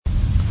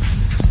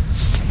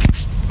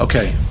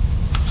Okay,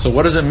 so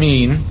what does it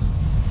mean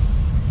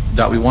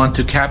that we want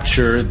to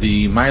capture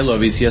the Milo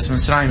of Yetzias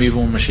Mitzrayim even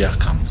when Mashiach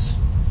comes?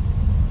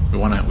 We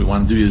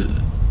want to do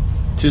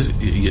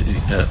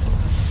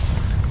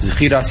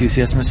Zechiras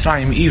Yetzias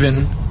Mitzrayim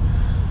even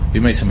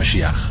b'Meisa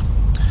Mashiach.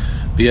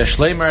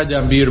 B'Yashleimer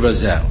D'Ambir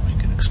Bazel. We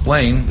can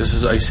explain. This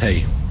is Eis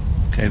Hey.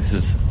 Okay, this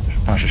is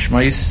Pasha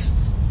Shmais.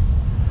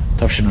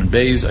 Tavshin and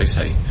Beis Eis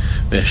Hey.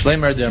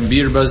 B'Yashleimer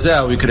D'Ambir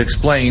Bazel. We could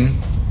explain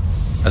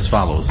as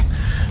follows.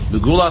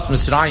 Begulas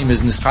Mitzrayim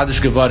is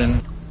Nischadish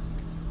Gevarin.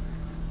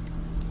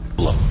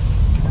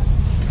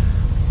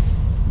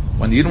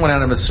 When the Yidden went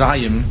out of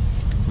Mitzrayim,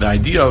 the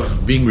idea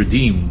of being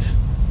redeemed,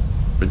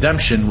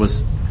 redemption,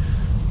 was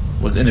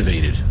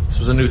innovated. This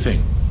was a new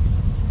thing.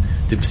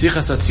 The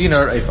Psichas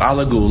Atzinar Eif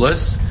Ala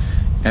Gulas,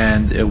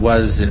 and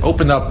it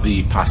opened up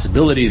the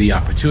possibility, the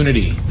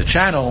opportunity, the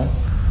channel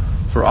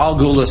for all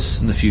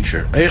Gulas in the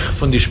future. Eich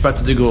von die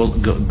Spette de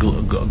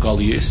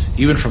Golias,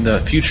 even from the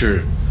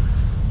future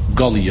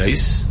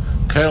Golias,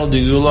 Kael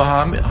de Gula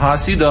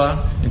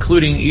Ha'asida,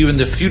 including even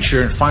the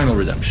future and final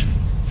redemption.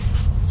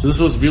 So this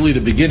was really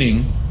the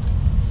beginning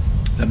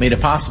that made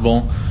it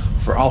possible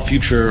for all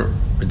future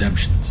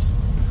redemptions.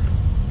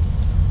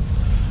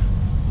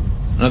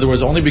 In other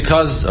words, only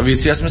because of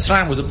Yetzias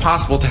Mitzrayim was it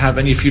possible to have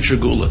any future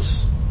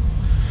gulas.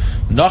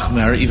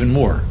 Nachmer, even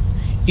more.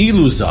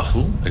 Ilu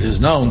zachu, it is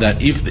known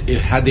that if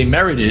had they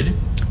merited,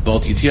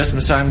 both Yetzias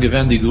Mitzrayim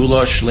given the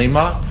gula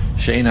shlema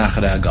she'ena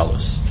acharei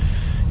galus.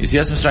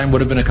 Yetzias Mitzrayim would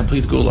have been a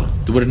complete gula.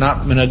 There would have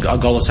not been a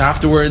galus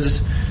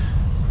afterwards.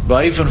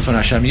 That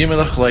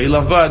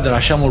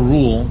Hashem will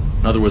rule,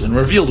 in other words, in a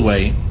revealed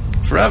way,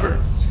 forever.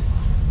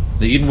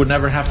 The Eden would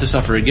never have to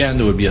suffer again.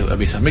 There would be a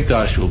Beis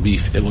Hamikdash.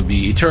 It would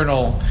be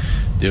eternal.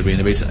 They would be in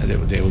the Beis.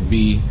 They would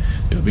be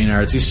in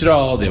Eretz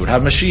Yisrael. They would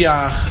have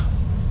Mashiach.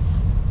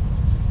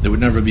 There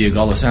would never be a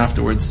galus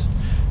afterwards.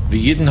 The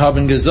Yidden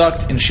haben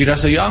gesagt in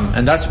Shiras Hayam,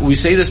 and that's we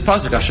say this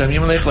pasuk Hashem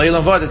Yimelech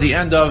Le'elam Vad at the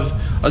end of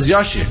Az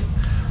Yashir.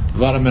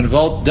 Because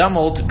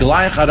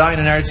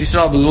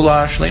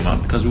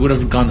we would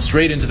have gone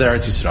straight into the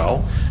Eretz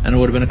Yisrael, and it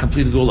would have been a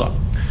complete gula.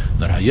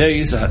 In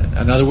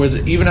other words,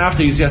 even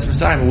after Yetzias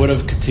Mitzrayim, it would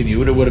have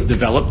continued. It would have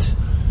developed.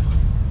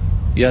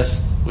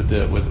 Yes, with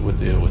the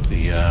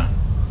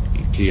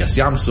Kiyas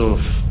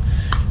Yamsuf,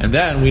 and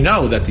then we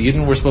know that the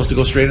Yidden were supposed to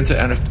go straight into.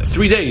 And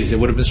 3 days, they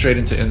would have been straight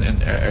into in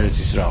Eretz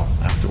Yisrael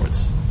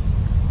afterwards.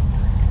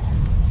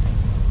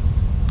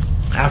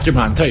 After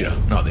Mount Torah.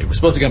 No, they were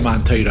supposed to get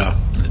Mount Torah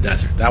in the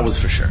desert. That was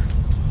for sure.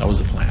 That was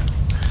the plan.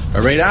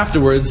 But right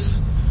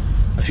afterwards,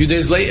 a few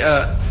days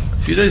later,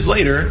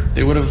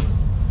 they would have,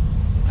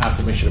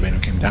 after Moshe Rabbeinu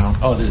came down.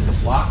 Oh, there's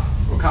this lock.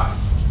 We're caught.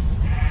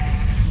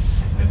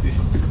 Something's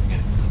coming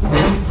in.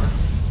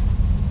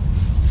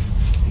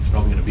 He's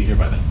probably going to be here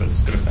by then, but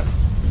it's good if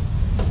that's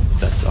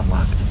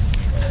unlocked.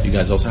 You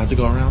guys also have to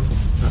go around?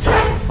 Not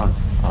in the front.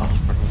 Oh.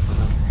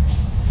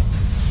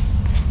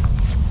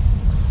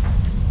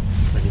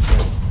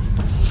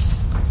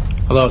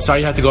 Hello, sorry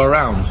you had to go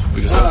around.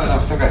 We just no,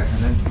 it's okay.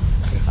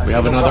 We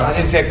have another. I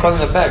didn't say call in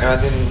the back. I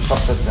didn't stop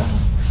that down.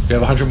 We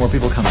have 100 more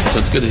people coming, so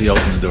it's good that he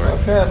opened the door.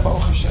 Okay,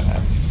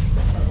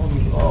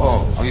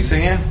 oh, are you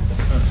singing?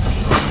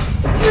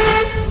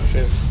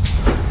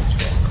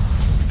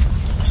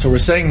 So we're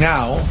saying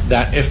now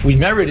that if we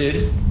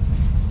merited,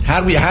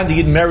 had the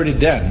Yidden merited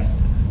then,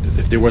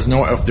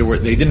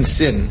 they didn't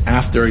sin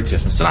after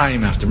Yetzias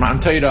Mitzrayim, after Matan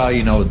Torah,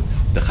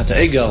 the Chata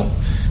Egel,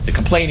 the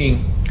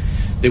complaining.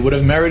 They would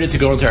have merited to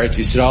go into Eretz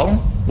Yisrael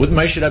with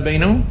Moshe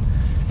Rabbeinu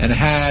and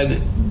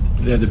had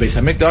the Beis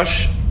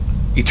Hamikdash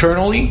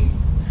eternally,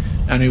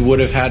 and we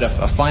would have had a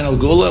final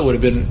Gula. It would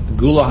have been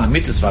Gula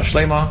HaMitzvah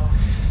Shlema,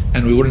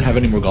 and we wouldn't have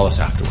any more Gulas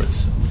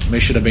afterwards.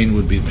 Moshe Rabbeinu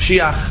would be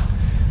Mashiach,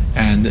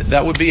 and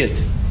that would be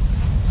it.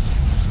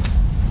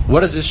 What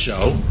does this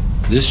show?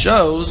 This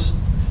shows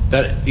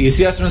that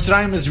Yetzias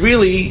Mitzrayim was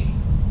really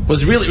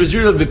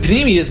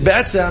B'Pnimiyus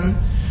B'Etzem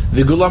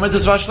the Gula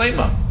HaMitzvah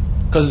Shlema.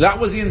 Because that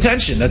was the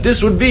intention, that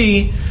this would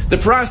be the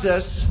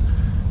process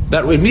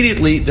that would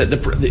immediately, the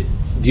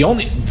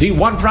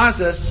one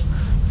process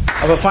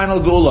of a final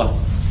gula.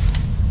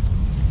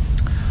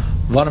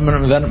 We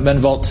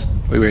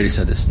already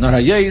said this.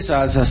 But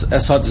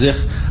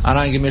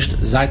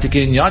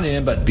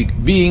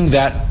being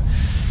that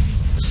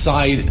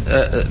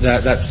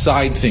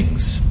side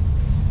things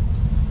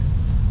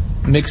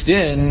mixed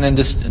in and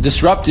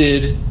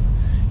disrupted.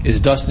 Is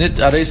das nit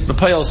areis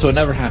b'payel, so it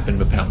never happened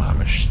b'payel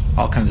mamish.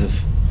 All kinds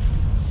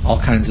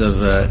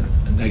of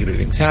negative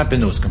things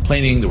happened. There was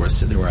complaining. There were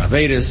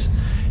avedas,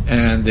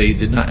 and they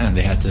did not, and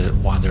they had to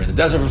wander in the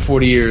desert for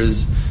 40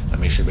 years.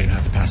 And Moshe Rabbeinu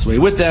had to pass away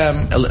with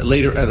them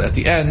later at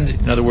the end.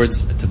 In other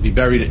words, to be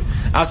buried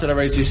outside of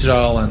Eretz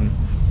Yisrael,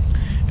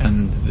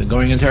 and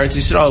going into Eretz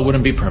Yisrael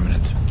wouldn't be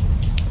permanent.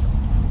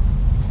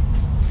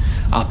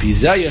 Al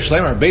Pizeh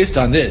Yeshlemer, based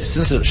on this,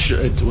 since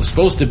it was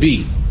supposed to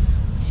be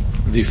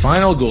the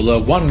final gula,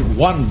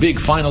 one big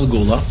final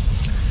gula,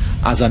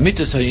 as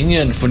amitas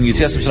ha'inyan from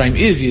Yetzias Mitzrayim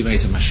is Yemei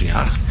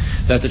Mashiach,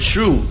 that the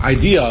true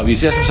idea of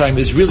Yetzias Mitzrayim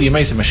is really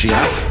Yemei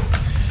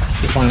Mashiach.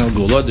 the final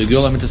Gula, the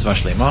Gula Mitzvah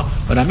Shlema,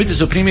 but Amitis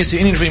Supremius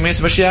Inyan for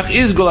Yemei Mashiach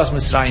is Gulas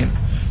Mitzrayim.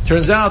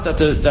 Turns out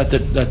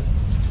that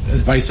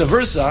vice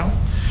versa,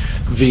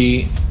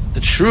 the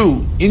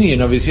true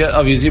Inyan of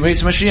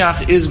Yemei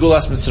Mashiach is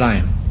Gulas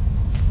Mitzrayim.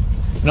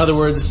 In other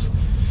words,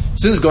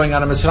 since going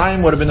out of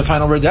Mitzrayim would have been the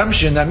final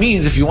redemption, that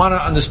means if you want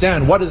to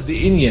understand what is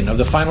the Inyan of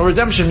the final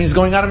redemption, means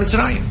going out of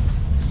Mitzrayim.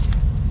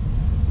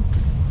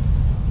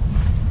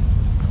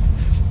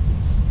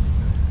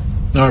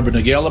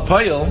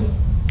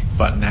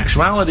 But in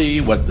actuality,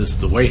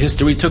 the way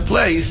history took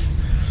place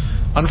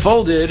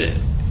unfolded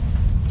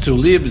to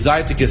lib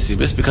zaytik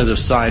esibis because of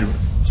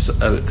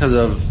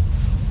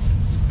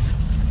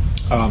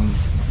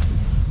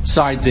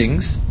side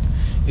things.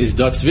 Is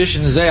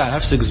datzvishin zeh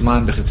hefsek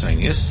zman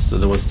b'chitzonius. So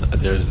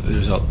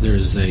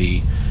there's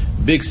a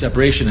big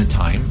separation in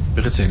time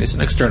b'chitzonius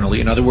and externally.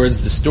 In other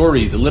words, the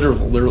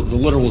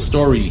literal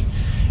story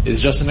is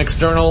just an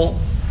external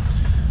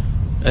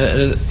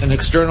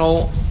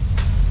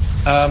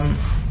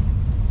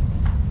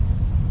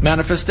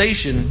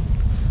manifestation,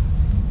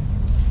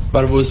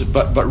 but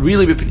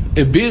really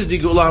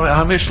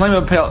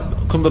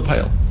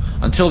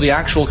until the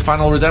actual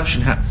final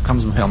redemption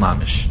comes b'peil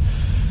mamish.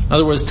 In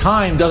other words,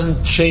 time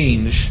doesn't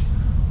change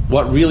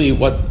how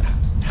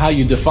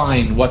you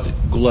define what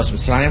Gulas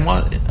Mitzrayim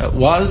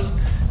was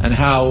and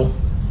how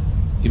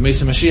Yemei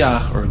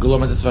Mashiach or Gula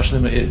Mitzvah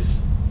Shlema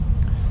is,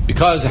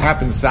 because it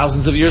happens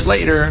thousands of years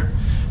later.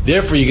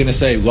 Therefore, you're going to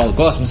say, well,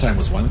 Gulas Mitzrayim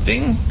was one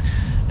thing,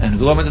 and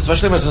Gula Mitzvah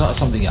Shlema is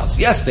something else.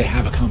 Yes, they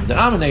have a common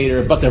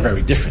denominator, but they're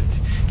very different.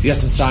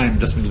 Yes, Mitzrayim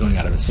just means going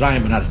out of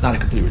Mitzrayim, but it's not a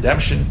complete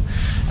redemption.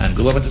 And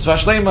Gula Mitzvah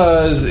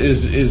Shlema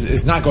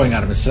is not going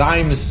out of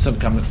Mitzrayim.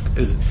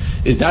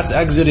 That's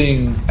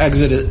exodusing,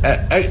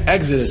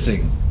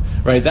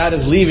 right? That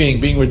is leaving,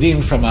 being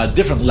redeemed from a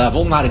different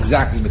level, not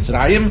exactly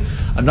Mitzrayim,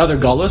 another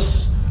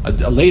Gullus, a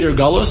later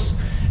Gullus,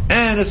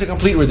 and it's a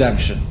complete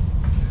redemption,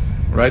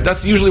 right?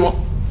 That's usually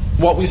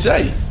what we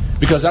say,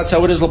 because that's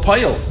how it is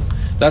L'Payil.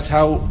 That's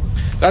how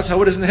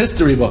it is in the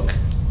history book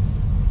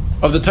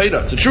of the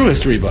Torah. It's a true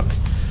history book,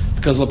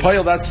 because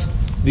L'Payil,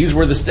 these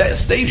were the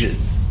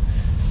stages,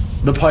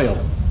 L'Payil.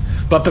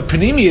 But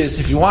Panemius,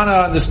 if you want to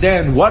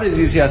understand what is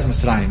Yitzias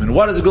Mitzrayim and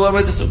what is Gula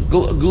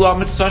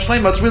Mitzvah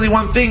Shlema, it's really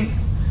one thing.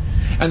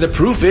 And the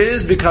proof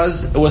is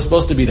because it was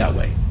supposed to be that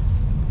way.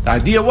 The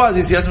idea was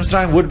Yitzias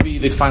Mitzrayim would be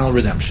the final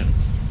redemption.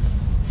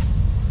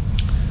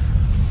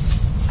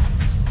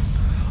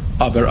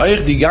 Aber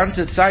euch die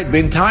ganze Zeit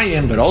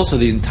bentayim, but also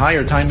the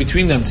entire time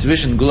between them,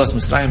 zwischen Gulas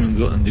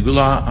Mitzrayim and the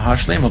Gula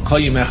HaShlema, Kol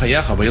Yimei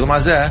Chayecha, B'Yom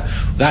Hazeh,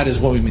 that is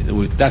what we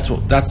mean. That's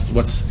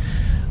what's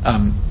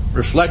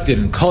reflected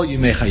in Kol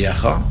Yimei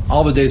Chayecha,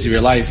 all the days of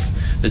your life,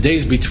 the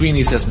days between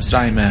Yitzias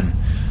Mitzrayim and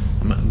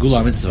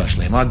Gula Mitzvah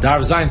Shlema.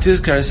 Darv Zayin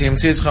Tizkar Yem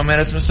Tzizcha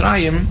Meretz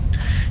Mitzrayim. You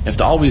have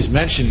to always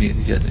mention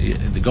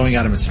the going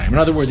out of Mitzrayim. In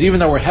other words, even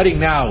though we're heading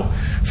now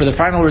for the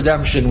final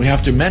redemption, we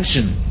have to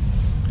mention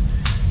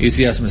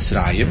Yitzias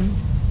Mitzrayim,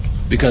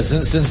 because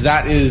since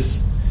that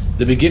is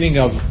the beginning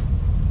of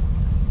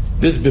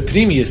this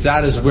B'Pnimius,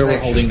 that is where we're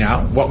holding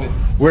now.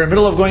 We're in the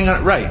middle of going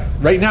on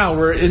right now.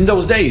 We're in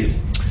those days.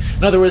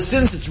 In other words,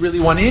 since it's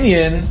really one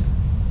Inyan,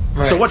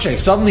 right. So what?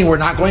 Suddenly we're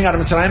not going out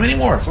of Mitzrayim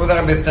anymore. So what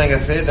I'm saying, I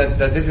say that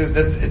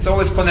it's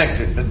always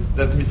connected.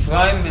 That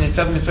Mitzrayim and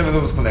Yitzias Mitzrayim is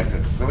always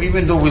connected. So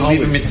even though we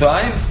leave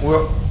Mitzrayim,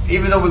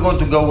 even though we're going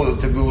to go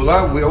to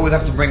Geula, we always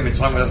have to bring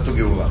Mitzrayim with us to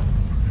Geula.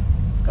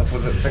 That's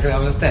what I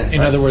understand. In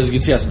other words,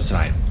 Yitzias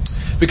Mitzrayim.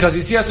 Because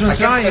Yitzias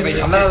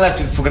Mitzrayim, I'm not allowed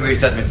to forget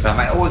Yitzias Mitzrayim.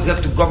 I always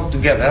have to go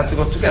together. I have to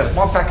go together.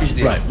 One package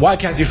deal. Right. Why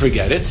can't you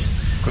forget it?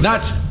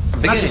 Not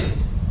just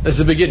it's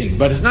the beginning,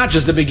 but it's not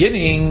just the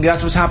beginning.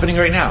 That's what's happening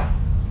right now.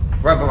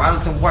 Right, but I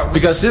don't know why.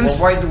 Because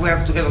why do we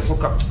have to get so?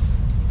 No.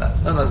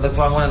 That's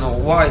why I want to know.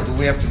 Why do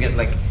we have to get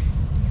like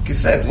you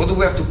said? What do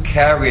we have to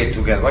carry it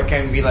together? Why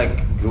can't it be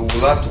like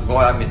Geula to go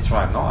out of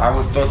Mitzrayim? No, I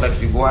was thought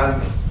like you go out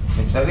of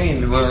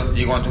Mitzrayim,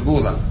 you're going to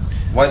Geula.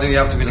 Why do you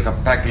have to be like a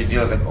package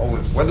deal? Like,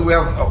 what do we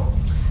have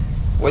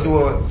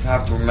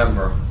to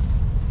remember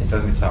in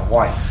terms of Mitzrayim?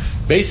 Why?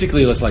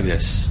 Basically, it's like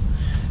this: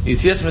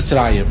 Yitzias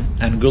Mitzrayim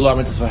and Gula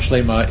Mitzvah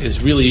Shlema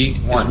is really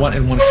one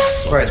in one.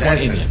 Right, it's one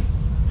Inyan.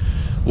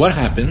 What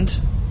happened?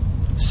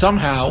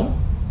 Somehow,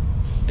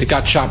 it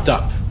got chopped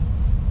up.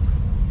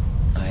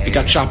 It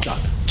got chopped up,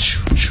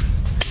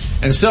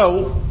 and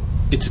so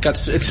it's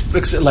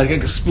like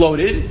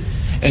exploded.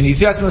 And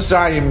Yitzias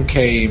Mitzrayim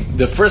came.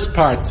 The first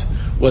part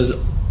was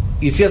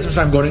Yitzias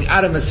Mitzrayim going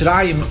out of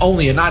Mitzrayim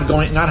only, and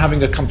not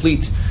having a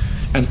complete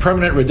and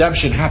permanent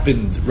redemption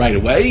happened right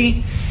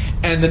away,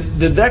 and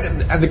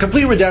the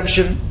complete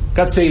redemption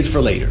got saved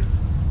for later.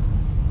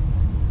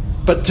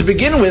 But to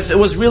begin with, it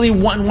was really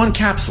one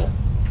capsule.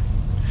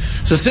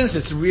 So since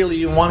it's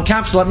really one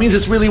capsule, that means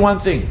it's really one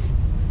thing.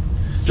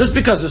 Just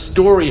because a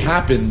story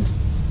happened,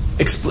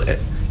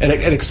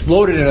 it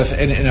exploded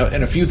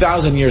in a few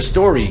thousand year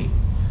story,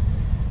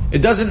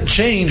 it doesn't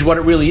change what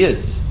it really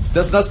is.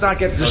 Let's not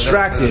get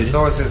distracted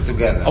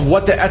of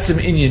what the Etzem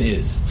Inyan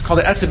is. It's called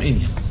the Etzem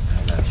Inyan.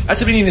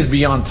 Etzem Inyan is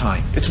beyond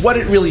time. It's what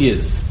it really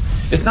is.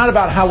 It's not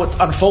about how it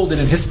unfolded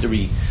in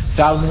history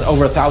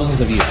over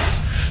thousands of years.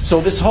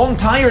 So this whole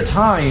entire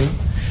time,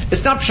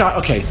 it's not pshat.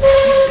 Okay,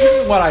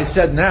 even what I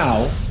said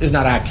now is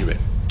not accurate.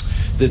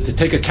 To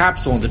take a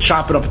capsule and to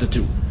chop it up into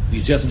two.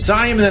 Yitzias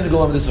Mitzrayim and then the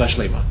Gula Mitzvah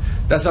Shlema.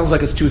 That sounds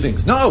like it's two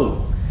things.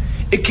 No,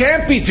 it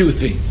can't be two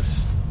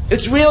things.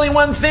 It's really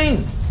one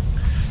thing.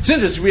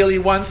 Since it's really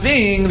one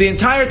thing, the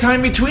entire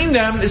time between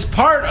them is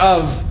part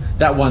of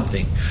that one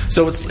thing.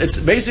 So it's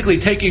basically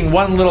taking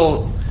a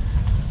little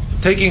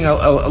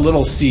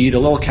seed,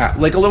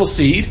 like a little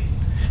seed,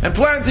 and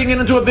planting it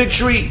into a big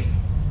tree.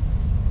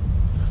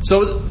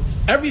 So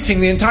everything,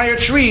 the entire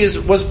tree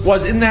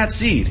was in that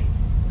seed.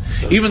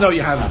 Even though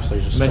you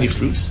have many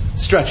fruits,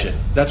 stretch it.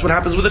 That's what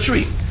happens with a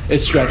tree. It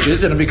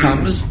stretches and it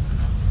becomes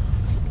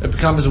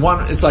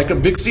one. It's like a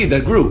big seed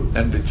that grew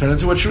and it turned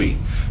into a tree.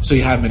 So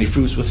you have many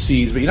fruits with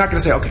seeds, but you're not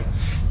going to say, okay,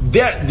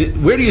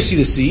 where do you see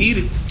the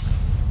seed?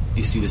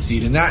 You see the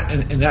seed in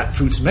that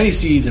fruits, many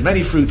seeds and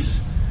many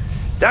fruits.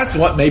 That's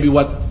what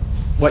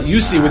you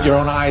see with your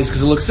own eyes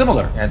because it looks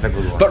similar. Yeah, that's a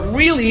good one. But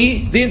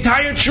really, the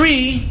entire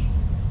tree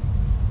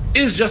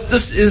is just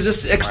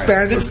this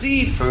expanded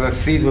seed. So the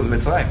seed was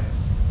Mitzrayim.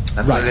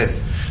 That's right. What it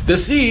is. The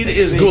seed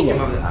is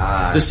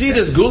Gula. The seed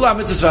is Gula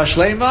Mitzvah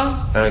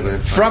Shlema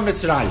from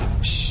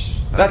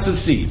Mitzrayim. That's the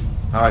seed.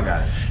 Oh, I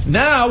got it.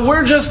 Now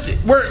we're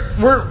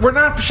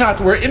not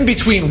pshat. We're in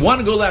between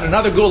one Gula and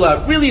another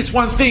Gula. Really, it's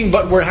one thing,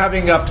 but we're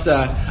having a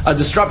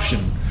disruption.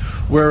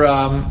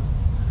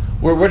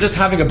 We're just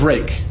having a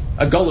break,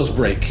 a Gula's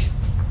break,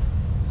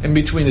 in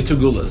between the two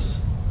Gulas.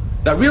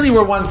 That really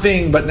were one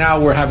thing, but now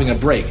we're having a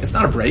break. It's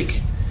not a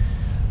break.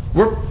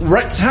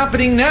 What's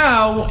happening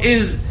now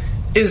is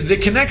the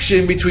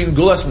connection between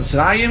Gulas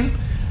Mitzrayim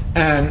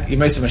and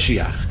Yemei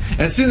Mashiach.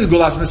 And since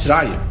Gulas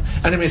Mitzrayim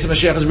and Yemei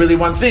Mashiach is really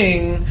one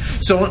thing,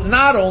 so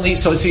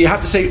you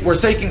have to say we're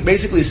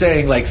basically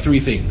saying like three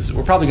things.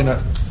 We're probably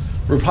gonna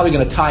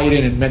tie it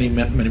in many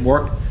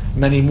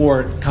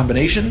more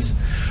combinations.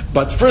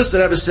 But first, the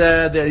Rebbe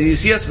said that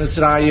Yitzias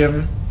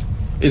Mitzrayim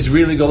is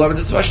really Gula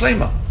Mitzvah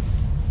Shlema,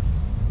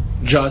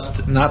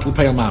 just not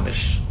L'Payel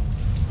Mamish.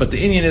 But the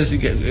Indian is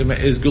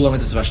Gula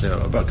Mitzvah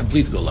Shlema, about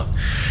complete Gula.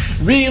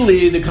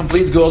 Really, the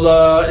complete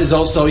Gula is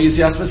also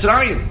Yitzias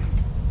Mitzrayim,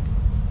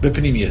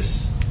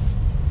 B'Pnimius.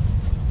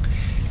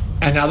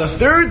 And now the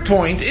third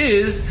point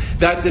is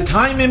that the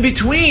time in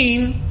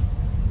between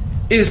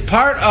is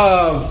part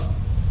of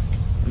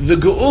the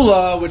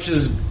Geula, which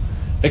is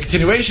a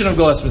continuation of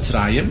Gulas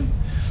Mitzrayim,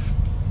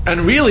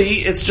 and really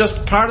it's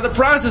just part of the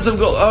process of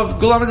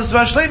Gula Mitzvah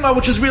Shlema,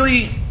 which is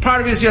really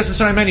part of Yitzias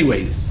Mitzrayim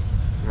anyways.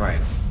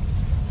 Right.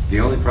 The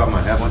only problem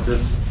I have with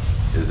this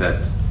is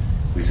that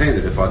we say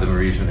that if Adam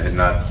Rishon had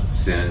not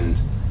sinned,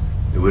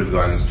 it would have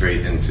gone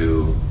straight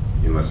into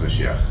Yemos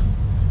Mashiach.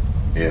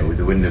 Yeah,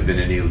 there wouldn't have been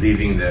any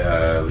leaving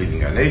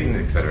Gan Eden,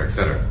 etc.,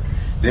 etc.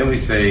 Then we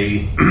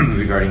say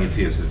regarding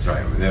Yitzias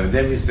Mitzrayim.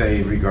 Then we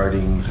say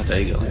regarding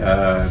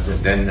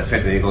then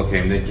Chet Egel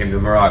came. Then came the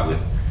Meraglim.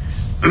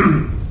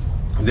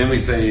 Then we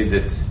say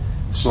that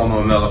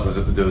Shlomo Melech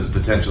there was a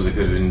potential that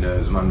could have been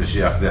Zman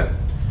Mashiach then.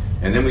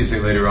 And then we say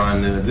later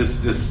on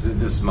this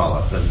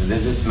Malach and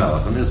this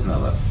Melech and this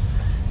Melech.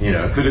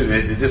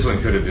 This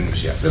one could have been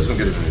Mashiach. This one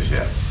could have been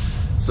Mashiach.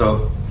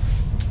 So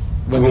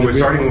when we're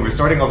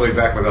starting all the way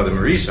back with Adam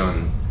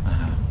Rishon,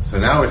 so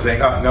now we're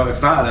saying, oh no,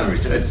 it's not Adam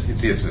Rishon. It's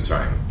Yitzias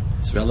Mitzrayim.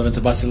 It's relevant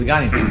to Basi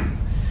Ligani.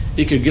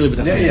 He could give it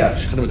then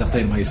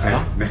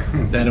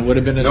it would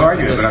have been no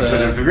argument. But I'm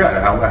trying to figure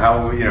out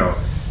how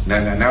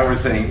Now we're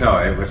saying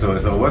no. So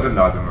it wasn't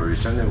Adam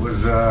Rishon. It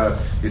was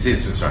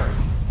Yitzias Mitzrayim.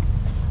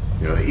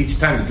 Each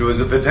time that there was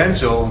a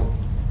potential,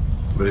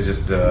 but it's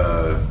just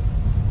so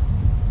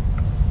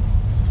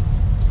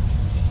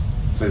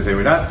they say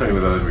we're not starting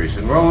with Adam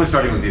Rishon. We're only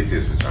starting with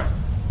Yitzias Mitzrayim.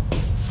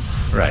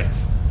 Right.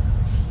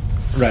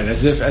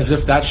 As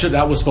if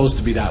that was supposed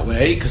to be that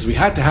way, because we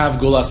had to have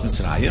Gulas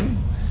Mitzrayim,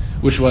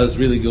 which was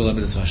really Gula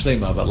Mitzvah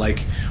Shlema. But like,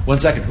 1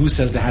 second, who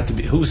says there had to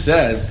be? Who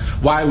says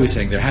why are we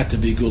saying there had to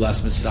be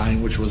Gulas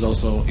Mitzrayim, which was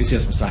also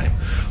Yitzias Mitzrayim,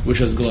 which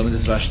was Gula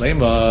Mitzvah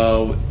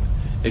Shlema?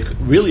 It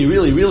really,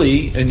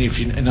 and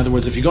in other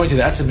words, if you're going to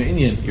the Atzim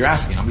Indian, you're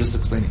asking. I'm just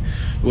explaining.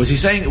 What he's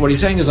saying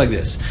is like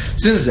this: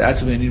 since the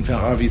Atzim Indian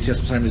of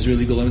Yitzias Mitzrayim is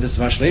really Gula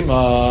Mitzvah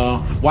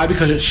Shlema, why?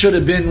 Because it should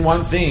have been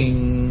one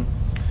thing.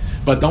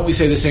 But don't we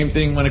say the same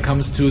thing when it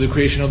comes to the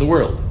creation of the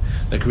world?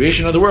 The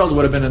creation of the world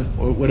would have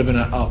been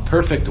a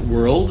perfect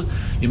world.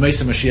 You made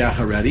some Mashiach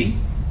already,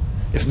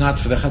 if not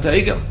for the Chet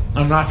Egel,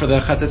 or not for the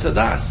Chet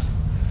Tzadas.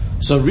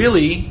 So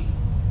really,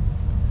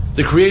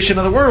 the creation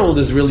of the world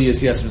is really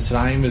Yitzias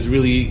Mitzrayim. Is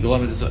really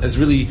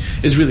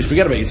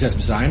forget about Yitzias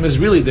Mitzrayim. Is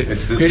really the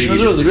creation of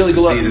the world. Is really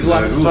Gula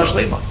Mitzvah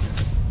Shlema.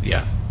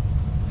 Yeah.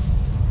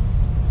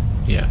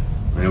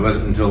 And it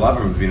wasn't until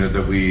Avram Avinu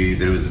that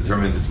it was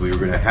determined that we were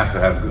going to have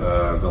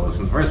Gulas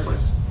in the first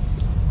place.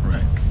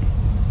 Right.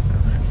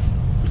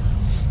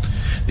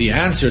 The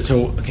answer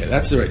to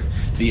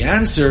the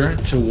answer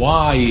to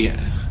why,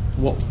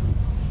 well,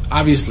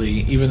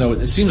 obviously, even though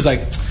it seems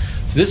like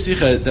So this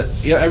sikha,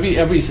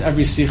 every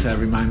sikha,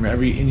 every mimer,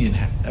 every Indian,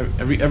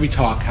 every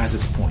talk has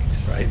its point,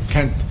 right?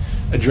 Can't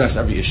address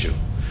every issue.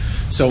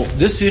 So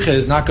this sikha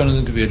is not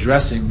going to be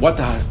addressing what's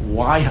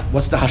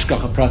the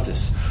hashgacha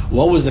pratis.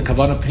 What was the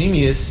kavanah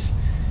pnimius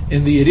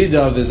in the yerida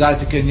of the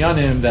zaytik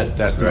inyanim that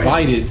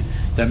divided,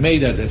 that made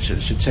that it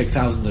should take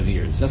thousands of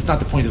years. That's not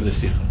the point of this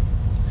sikha.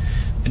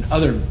 In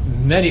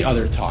many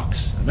other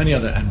talks, and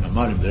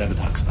mamarim, the Rebbe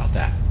talks about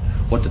that.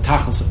 What the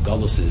tachlis of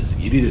galus is,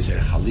 yeridas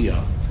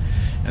chaliyah,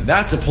 and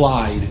that's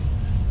applied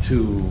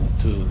to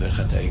the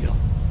chet egel,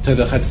 to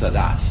the chet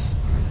sadas,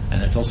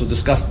 and it's also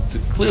discussed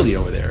clearly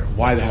over there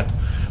why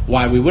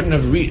we wouldn't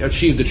have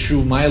achieved the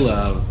true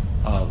maila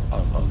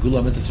of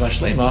gula mitzvah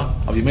shlema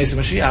of Yemei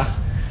Mashiach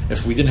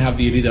if we didn't have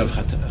the yerida of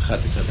chet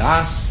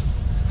sadas,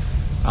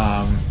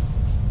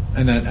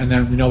 and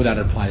then we know that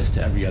it applies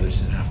to every other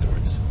sin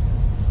afterwards.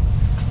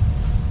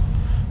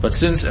 But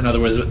since, in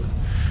other words,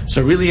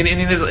 so really in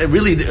Indian,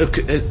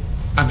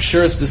 I'm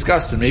sure it's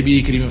discussed, and maybe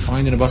you could even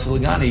find in a Basal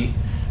Lagani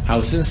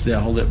how since the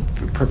whole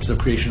purpose of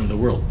creation of the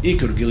world, the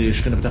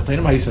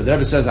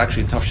Rebbe says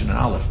actually in Tafshin and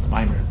Aleph, the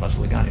Maimer,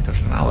 Basal Lagani,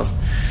 Tafshin and Aleph,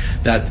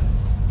 that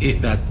the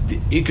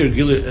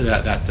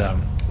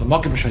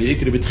L'makim Shaya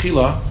Ikar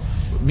B'tchila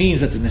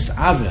means that the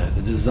Nis'ave,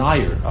 the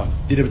desire of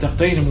Dira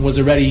B'tachteinim was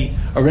already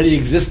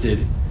existed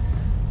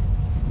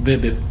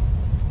in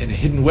a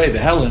hidden way,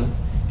 Behelim,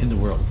 in the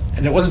world.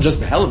 And it wasn't just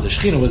Behelim, the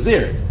Shechina was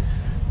there,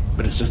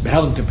 but it's just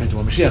Behelim compared to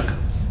when Mashiach comes.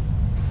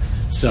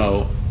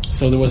 So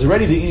there was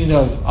already the union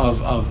of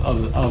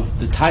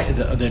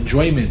the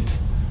enjoyment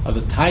of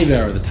the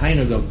taiver or the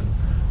tainug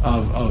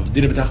of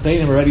Dira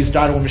B'tachteinim already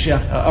started when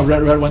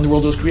Mashiach, when the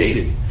world was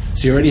created.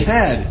 So you already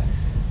had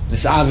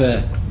this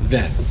Ave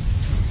then.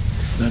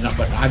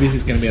 But obviously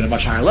it's going to be at a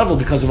much higher level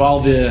because of all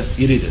the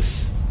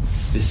Yeridis,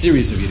 the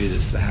series of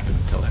Yeridis that happened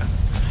until then.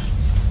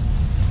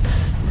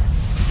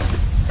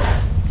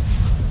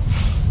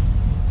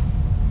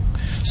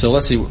 So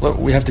let's see.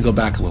 We have to go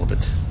back a little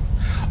bit.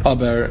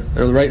 Aber,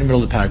 right in the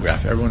middle of the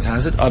paragraph. Everyone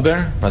has it.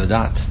 Aber by the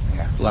dot.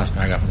 Yeah. The last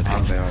paragraph on the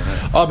page.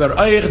 Aber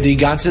die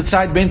ganze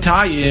Zeit ben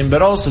Tayim,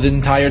 but also the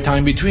entire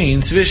time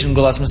between zwischen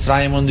Gulas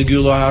Mitzrayim and the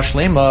Gula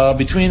Hashlema,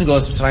 between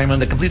Gulas Mitzrayim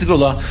and the complete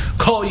Gula,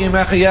 Kol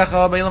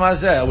Yemechayecha Beilam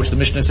Hazeh, which the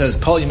Mishnah says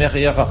Kol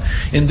Yemechayecha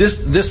in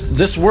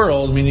this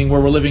world, meaning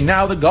where we're living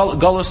now, the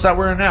Gulas that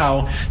we're in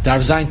now, Dar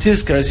Zayin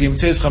Tizkar Yim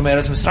Tzizcha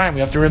Meretz Mitzrayim. We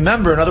have to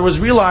remember, in other words,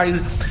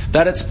 realize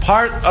that it's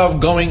part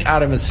of going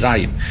out of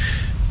Mitzrayim.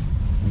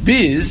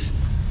 Biz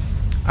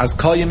as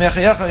kol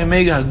yemechayecha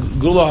yemei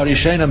gula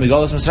harishena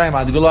megalos Mitzrayim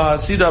ad gula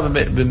hatzida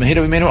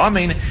b'mehira b'meinu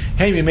amin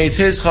hey yemei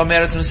tzizcha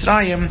meretz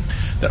Mitzrayim,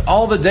 that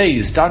all the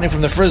days starting from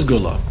the first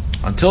gula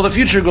until the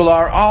future gula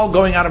are all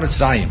going out of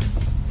Mitzrayim.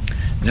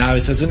 Now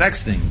it says the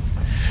next thing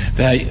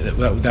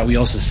that we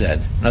also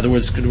said. In other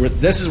words,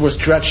 we're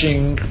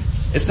stretching.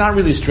 It's not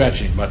really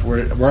stretching, but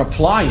we're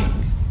applying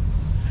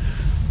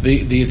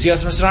the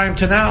Yetzias Mitzrayim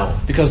to now,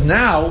 because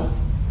now,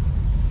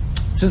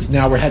 since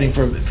now we're heading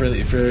for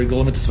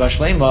Gula Mitzvah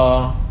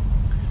Shlema,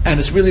 and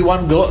it's really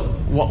one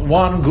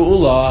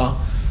Geula,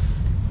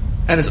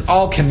 and it's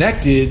all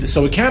connected,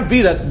 so it can't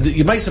be that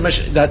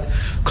that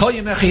Kol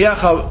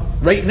Yemechayecha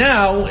right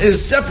now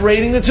is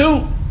separating the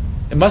two.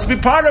 It must be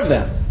part of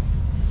them.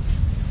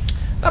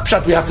 Not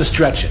pshat we have to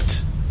stretch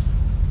it.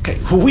 Okay,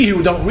 we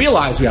who don't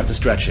realize we have to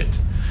stretch it,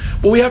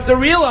 but we have to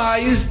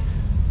realize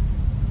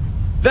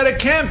that it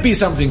can't be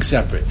something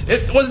separate.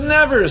 It was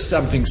never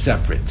something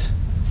separate.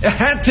 It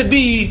had to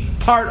be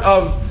part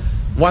of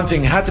one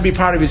thing. It had to be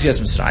part of Yetzias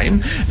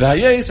Mitzrayim.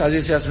 V'hayes, as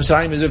Yetzias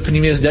Mitzrayim is a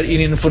pnimius der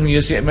inin fun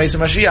Yemei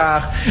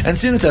Mashiach. And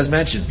since, as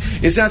mentioned,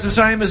 Yetzias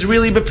Mitzrayim is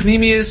really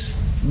b'pnimius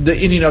the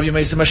inin of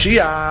Yemei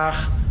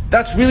Mashiach.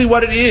 That's really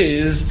what it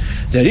is.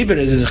 The riber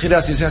is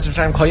chidas Yetzias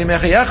Mitzrayim kol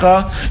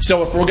yemechayecha.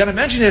 So if we're going to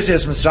mention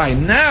Yetzias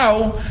Mitzrayim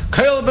now,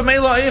 kol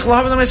b'meila eich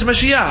l'havin Yemei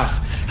Mashiach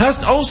has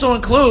to also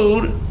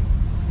include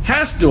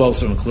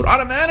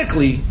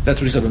automatically. That's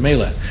what he said.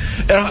 B'meila.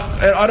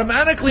 It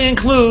automatically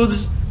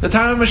includes the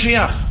time of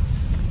Mashiach.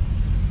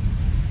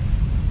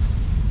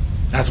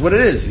 That's what it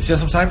is. He says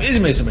sometimes is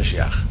Yemei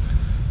Mashiach.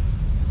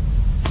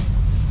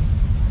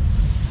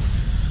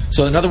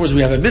 So in other words, we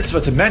have a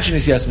mitzvah to mention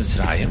Yetzias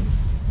Mitzrayim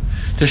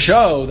to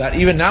show that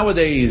even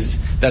nowadays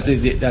that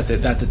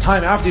the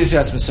time after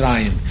Yetzias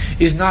Mitzrayim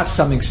is not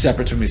something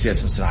separate from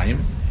Yetzias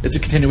Mitzrayim. It's a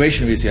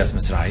continuation of Yetzias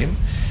Mitzrayim.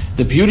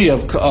 The beauty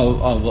of Kol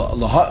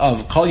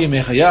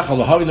Yemechayecha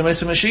L'havi L'Yemei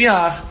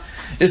Mashiach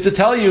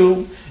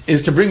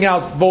is to bring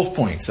out both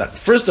points. That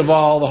first of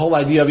all, the whole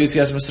idea of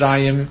Yetzias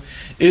Mitzrayim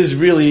is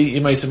really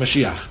Yemei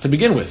Mashiach to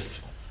begin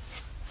with,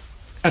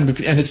 and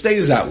it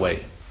stays that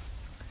way.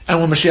 And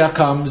when Mashiach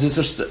comes,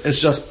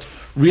 it's just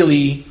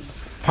really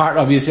part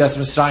of Yetzias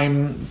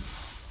Mitzrayim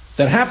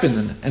that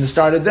happened and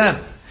started then,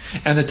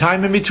 and the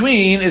time in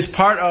between is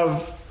part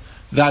of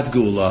that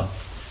Geula.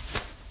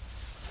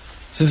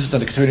 Since it's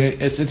not a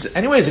continuation, it's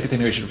anyways a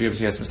continuation of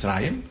Yetzias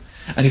Mitzrayim,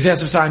 and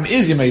Yetzias Mitzrayim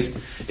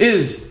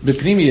is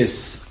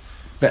b'pnimius,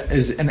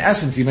 is in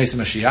essence Yemei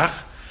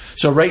Mashiach.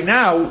 So right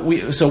now we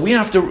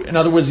have to, in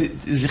other words,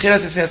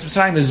 Zichiras Yetzias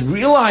Mitzrayim is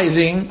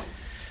realizing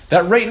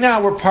that right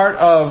now we're part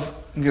of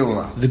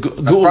Geula. the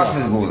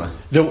process of Geula.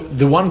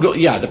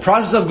 The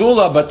process of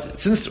Geula. But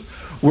since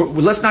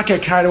let's not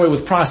get carried away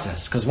with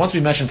process, because once we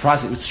mention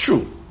process, it's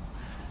true.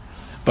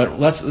 But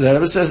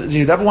the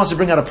Rebbe wants to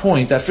bring out a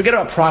point that forget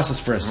about process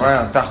for a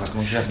second.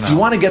 If you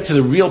want to get to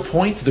the real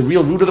point, the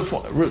real root of the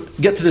point,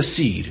 get to the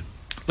seed.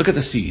 Look at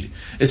the seed.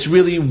 It's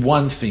really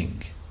one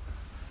thing.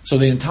 So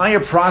the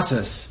entire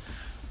process,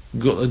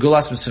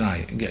 Gulas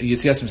Mitzrayim,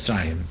 Yetzias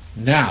Mitzrayim,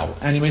 now,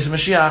 and Yemei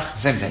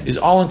Mashiach, is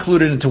all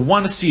included into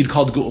one seed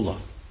called Geula.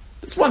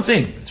 It's one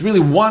thing. It's really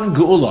one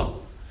Geula.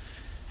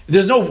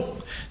 There's no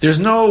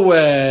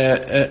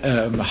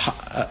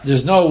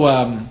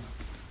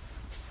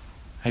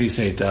how do you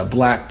say it?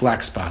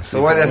 Black spots.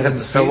 So why that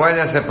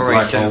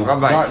separation?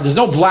 There's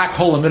no black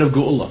hole in the middle of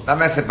Geula. That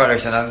makes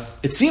separation as?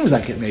 It seems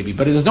like it maybe,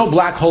 but there's no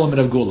black hole in the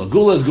middle of Geula.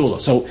 Geula is Geula.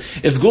 So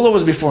if Geula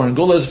was before and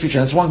Geula is future,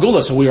 and it's one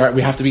Geula, so we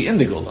have to be in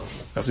the Geula.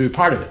 We have to be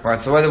part of it. Right.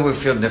 So why do we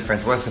feel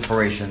different? What's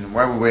separation?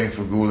 Why are we waiting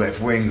for Geula if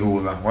we're in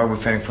Geula? Why are we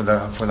waiting for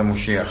the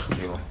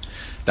Moshiach?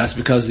 That's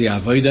because the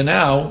Avodah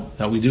now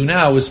that we do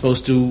now is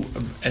supposed to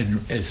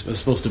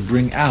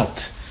bring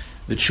out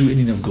the true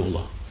meaning of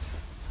Geula.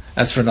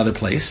 That's for another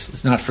place.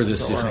 It's not for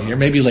this Sikha here.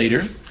 Maybe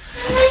later.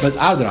 But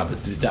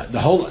the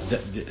whole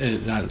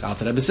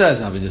Alter Rebbe says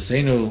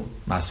Avedisenu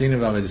Masinu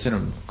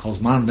Avedisenu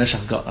calls Man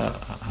Meshach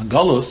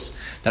Hagalus,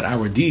 that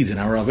our deeds and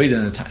our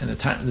Aveda in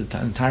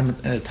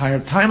the entire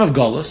time of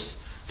Galus,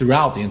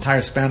 throughout the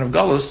entire span of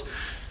Galus,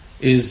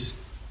 is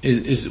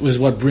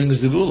what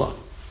brings the Gula.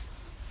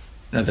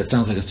 Now that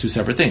sounds like it's two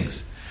separate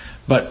things,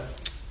 but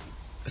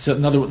so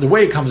the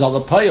way it comes out the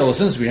payil,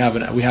 since we have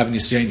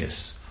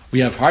Nisyanis. We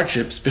have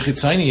hardships.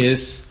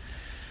 B'chitzaynis,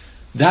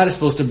 that is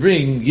supposed to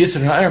bring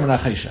Yisr Ha'er Min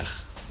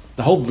HaCheshach.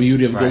 The whole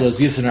beauty of Gula is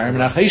Yisr Ha'er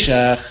Min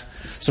HaCheshach.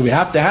 So we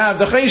have to have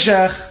the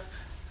Cheshach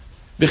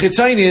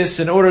B'chitzaynis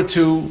in order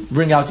to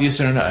bring out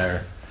Yisr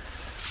Ha'er.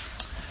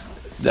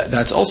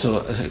 That's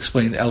also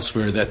explained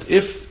elsewhere, that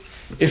if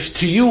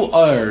to you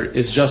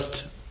is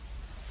just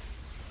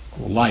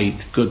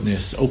light,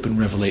 goodness, open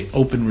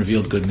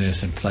revealed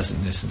goodness and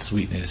pleasantness and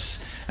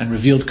sweetness and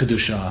revealed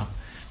kedusha,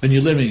 then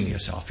you're limiting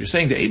yourself. You're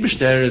saying the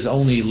Eibishter is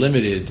only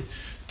limited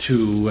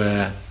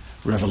to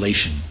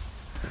revelation.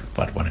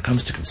 But when it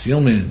comes to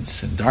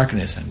concealments and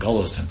darkness and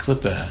golos and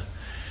klippah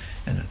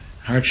and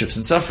hardships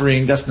and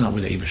suffering, that's not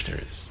where the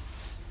Eibishter is.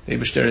 The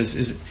Eibishter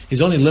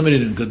he's only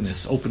limited in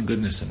goodness, open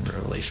goodness and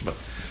revelation.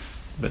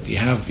 But you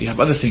have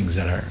other things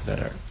that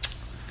are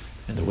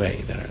in the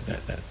way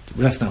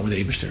that's not where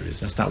the Eibishter is.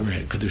 That's not where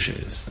kedusha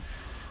is.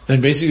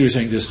 Then basically you're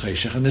saying there's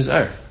cheshach and there's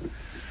er.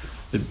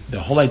 The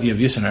whole idea of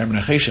Yisr Ha'er Min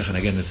HaCheshach, and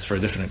again it's for a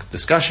different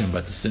discussion,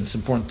 but it's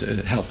important,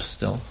 it helps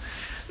still.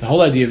 The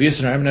whole idea of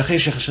Yisr Ha'er Min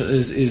HaCheshach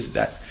is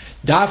that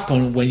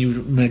Davkon, when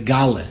you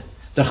megale,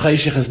 the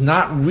Cheshach is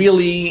not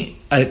really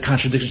a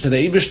contradiction to the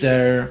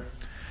Eibishter.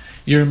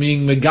 You're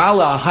being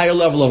megala, a higher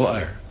level of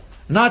er.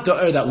 Not the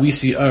er that we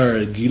see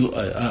a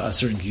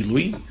certain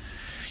gilui.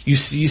 You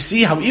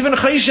see how even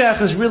Cheshach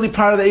is really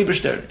part of the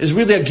Eibishter. Is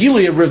really a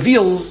gilui, it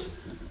reveals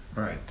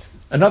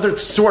another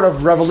sort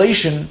of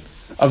revelation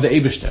of the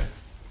Eibishter.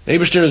 The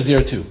Eibishter is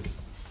there too,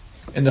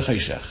 in the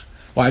Cheshach.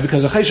 Why?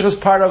 Because the Cheshach is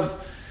part of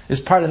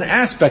an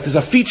aspect, is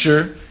a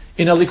feature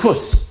in a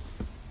likus.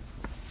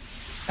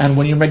 And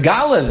when you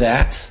megala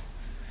that,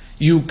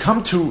 you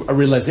come to a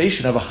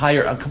realization of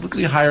a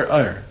completely higher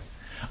ur.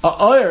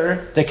 A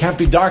that can't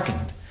be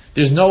darkened.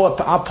 There's no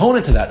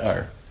opponent to that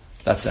ur.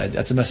 That's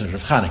a message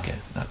of Chanukah,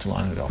 not too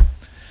long ago.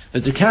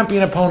 That there can't be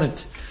an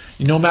opponent.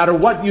 No matter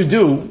what you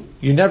do,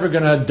 you're never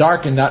going to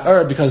darken that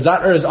ur, because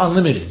that ur is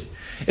unlimited.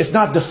 It's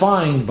not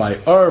defined by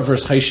ur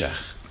versus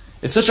cheshach.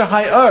 It's such a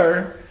high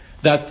ur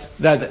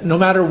that no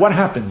matter what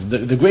happens,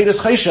 the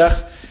greatest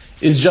cheshach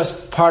is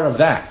just part of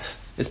that.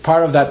 It's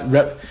part of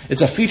that.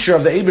 It's a feature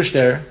of the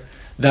Eibishter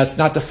that's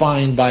not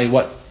defined by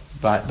what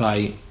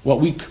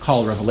we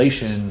call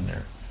revelation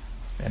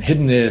and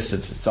hiddenness.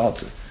 It's all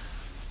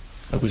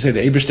like we say.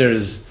 The Eibishter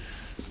is.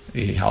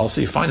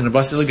 Also, you find in the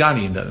Basi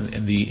Lagani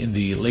in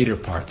the later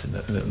part, in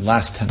the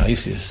last 10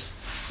 Isis,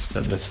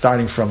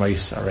 starting from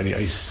Is already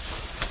Is.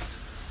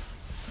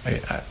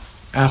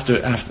 After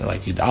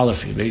like Yud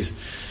Aleph,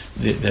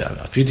 the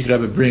Frierdiker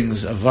Rebbe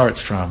brings a vart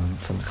from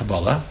the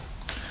Kabbalah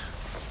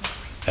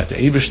that the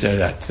Eibishter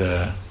that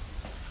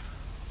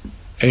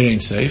Ein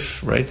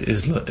Seif, right,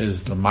 is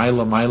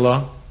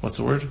L'mayla. What's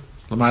the word?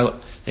 L'mayla.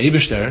 The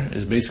Eibishter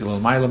is basically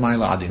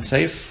L'mayla Adin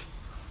Seif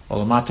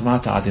or L'mata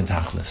Adin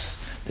Tachlis.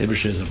 The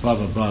Eibishter is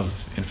above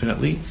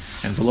infinitely,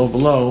 and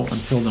below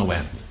until no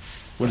end.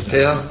 What is that?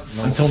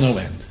 Yeah. Until no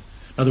end.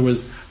 In other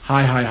words,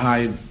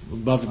 high,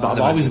 above,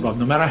 always above.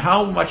 No matter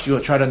how much you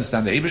try to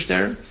understand the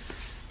Eibishter,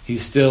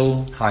 he's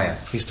still higher.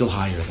 He's still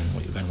higher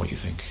than what you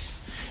think.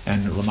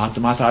 And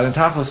L'mata Adin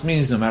Tachlis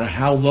means no matter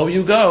how low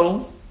you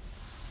go,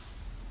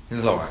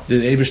 he's lower.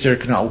 The Eibishter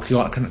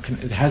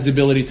has the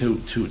ability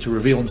to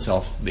reveal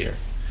himself there.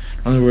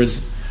 In other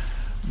words,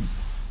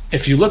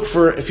 if you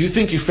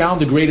think you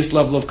found the greatest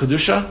level of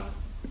kedusha,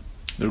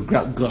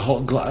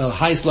 the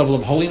highest level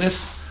of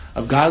holiness,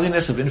 of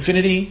godliness, of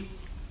infinity,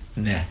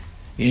 nah,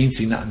 You ain't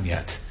seen nothing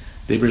yet.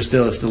 The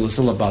Eibishter is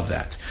still above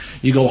that.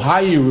 You go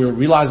higher, you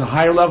realize a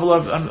higher level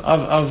of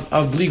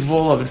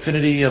Blikvul, of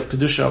infinity, of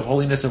Kedusha, of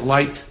holiness, of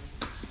light.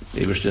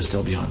 The Eibishter is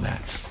still beyond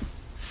that.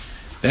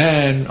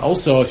 Then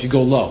also, if you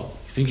go low,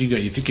 you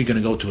think you're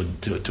going to go to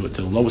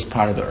the lowest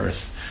part of the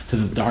earth, to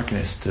the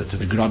darkness, to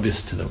the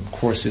grubbest, to the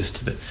coarsest,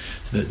 to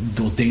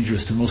the most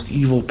dangerous, to the most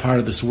evil part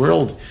of this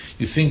world.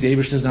 You think the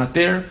Eibishter is not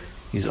there?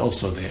 He's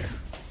also there.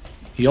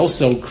 He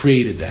also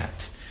created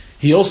that.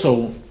 It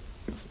also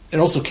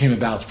came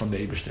about from the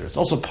Eibishter. It's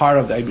also part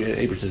of the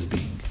Eibishter's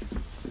being.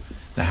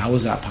 Now, how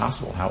is that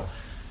possible?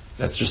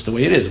 That's just the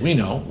way it is. We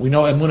know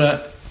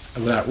Emunah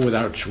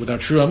without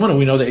true Emunah.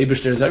 We know the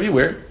Eibishter is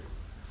everywhere.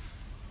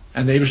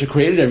 And the Eibishter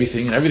created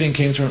everything, and everything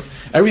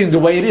the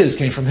way it is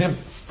came from him.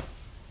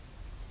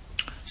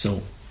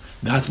 So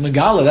that's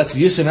Megala, that's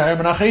Yisr Na'er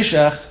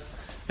Menacheshech.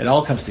 It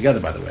all comes together,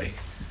 by the way.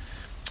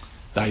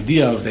 The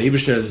idea of the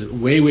Eibishter is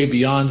way, way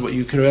beyond what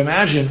you could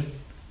imagine,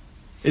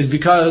 is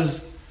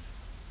because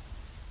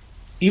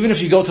even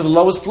if you go to the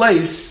lowest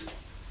place,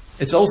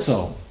 it's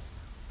also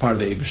part of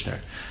the Eibishter.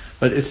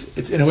 But it's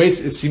in a way,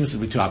 it seems to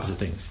be two opposite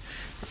things.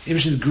 The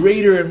Eibishter is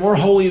greater and more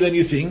holy than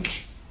you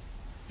think,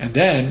 and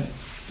then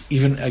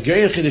even a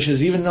greater chiddush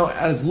is, even though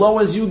as low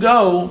as you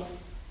go,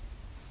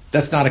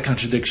 that's not a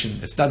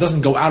contradiction. That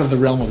doesn't go out of the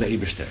realm of the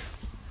Eibishter.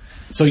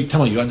 So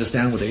tell me, you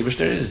understand what the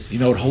Eibishter is? You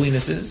know what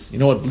holiness is? You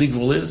know what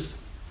Blikvul is?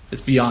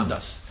 It's beyond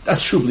us.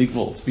 That's true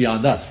Blikvul. It's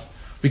beyond us.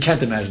 We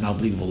can't imagine how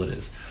Blikvul it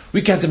is.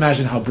 We can't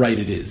imagine how bright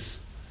it is.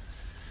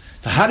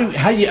 So how do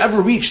you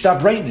ever reach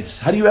that brightness?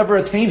 How do you ever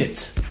attain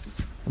it?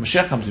 When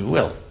Mashiach comes, you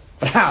will.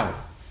 But how?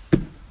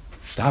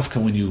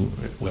 Shtavka, when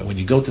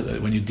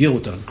you deal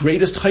with the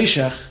greatest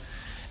chayshech,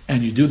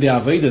 and you do the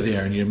Aveda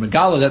there, and you're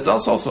Megala, that's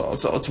also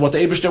it's what the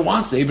Eibishter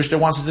wants. The Eibishter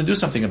wants us to do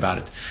something about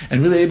it.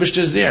 And really, the Eibishter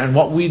is there. And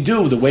what we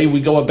do, the way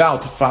we go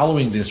about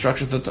following the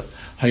instructions of the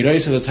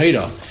Hayrais of the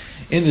Torah,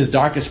 in this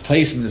darkest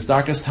place, in this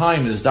darkest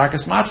time, in this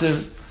darkest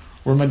matziv,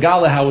 we're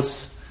Megala how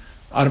it's,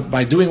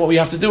 by doing what we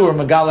have to do, we're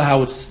Megala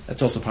how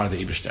it's also part of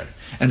the Eibishter.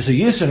 And it's a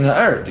Yisr and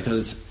an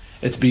because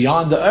it's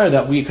beyond the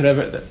that we could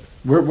ever,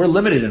 we're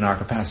limited in our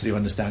capacity of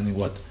understanding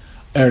what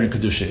and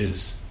Kedusha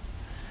is.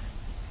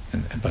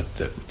 But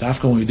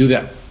dafka, when we do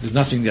that, there's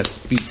nothing that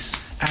beats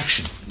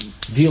action,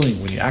 dealing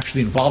when you're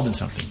actually involved in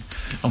something.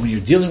 And when you're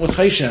dealing with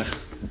chayshech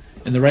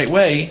in the right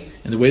way,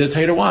 in the way the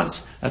Torah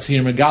wants, that's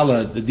here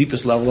Megala, the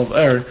deepest level of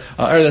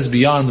that's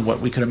beyond what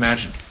we could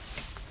imagine.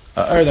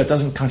 That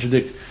doesn't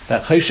contradict,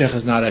 that chayshech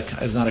is not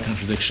a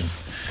contradiction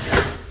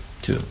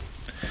too.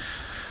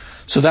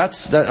 So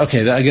that's that.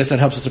 Okay, I guess that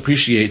helps us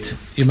appreciate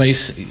we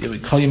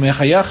call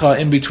Yimei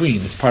in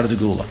between. It's part of the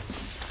Gula.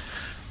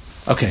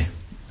 Okay.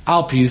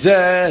 Al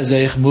pizeh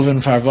zeich moving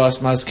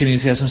farvas maskini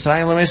yisem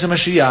Mitzrayim lemeisa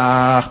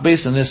Mashiach.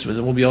 Based on this,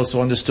 it will be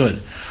also understood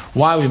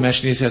why we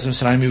mention yisem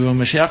Mitzrayim even when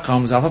Mashiach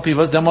comes. Al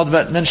pivas demod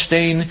vetnen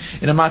stein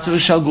in a matzav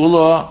shel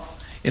gula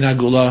in a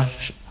gula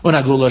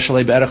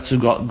shalei be'erach to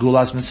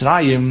gulas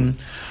Mitzrayim.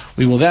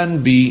 We will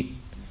then be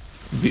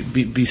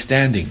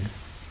standing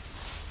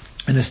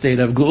in a state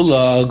of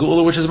gula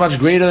which is much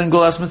greater than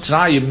gulas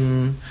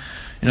Mitzrayim.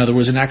 In other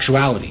words, in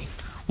actuality.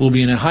 Will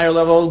be in a higher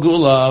level of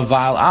Gula,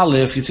 Val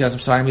Aleph, Yitzias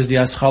Mitzrayim is the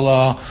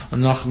Aschala,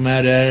 Noch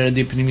Merer,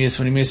 the Pnimius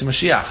von Yimei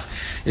Mashiach.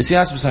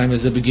 Yitzias Mitzrayim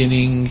is the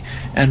beginning,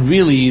 and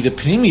really the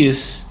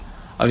Pnimius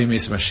of Yimei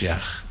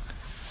Mashiach.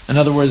 In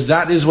other words,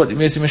 that is what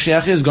Yimei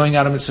Mashiach is, going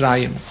out of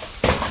Mitzrayim.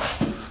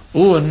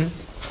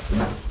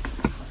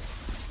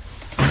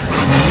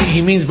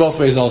 He means both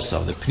ways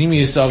also. The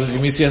Pnimius of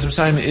Yitzias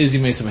Mitzrayim is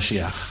Yimei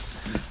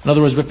Mashiach. In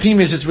other words, but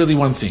Pnimius is really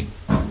one thing.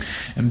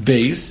 And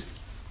Beis,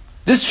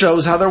 this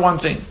shows how they're one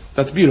thing.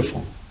 That's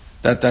beautiful.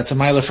 That's a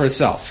milah for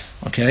itself.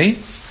 Okay?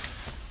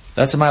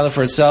 That's a milah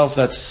for itself.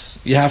 That's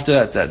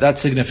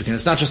significant.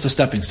 It's not just a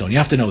stepping stone. You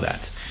have to know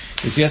that.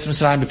 Yitzias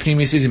Mitzrayim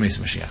b'pnimis is Yimei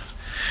Mashiach.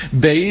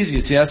 Beis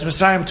Yitzias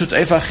Mitzrayim tut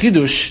efa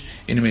chidush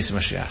in Yimei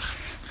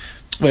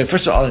Mashiach. Wait,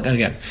 first of all,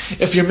 again,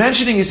 if you're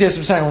mentioning Yitzias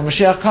Mitzrayim when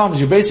Mashiach comes,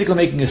 you're basically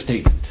making a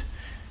statement.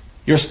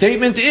 Your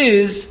statement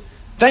is,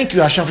 thank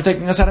you Hashem for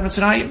taking us out of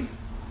Mitzrayim,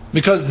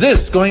 because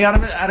this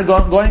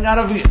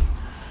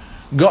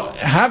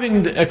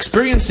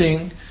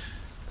experiencing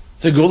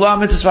the Gula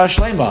Mitzvah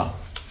Shlema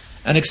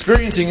and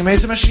experiencing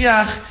Yimei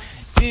Mashiach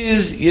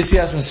is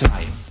Yitzias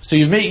Mitzrayim. So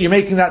you're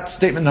making that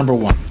statement number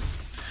one.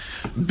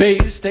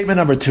 Beis, statement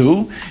number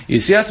two,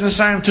 Yitzias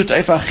Mitzrayim tut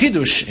efa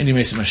chidush in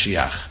Yimei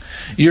Mashiach.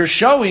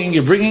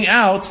 You're bringing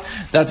out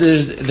that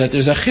there's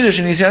a chidush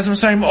in Yitzias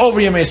Mitzrayim over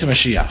Yimei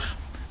Mashiach.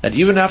 That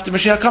even after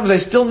Mashiach comes, I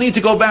still need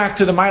to go back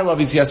to the mile of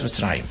Yitzias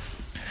Mitzrayim.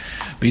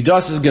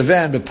 Bidas is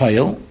geven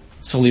bepeil.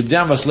 So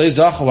libdem was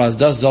lezacho was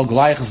das soll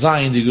gleich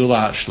sein die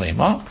Gula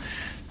Shlema.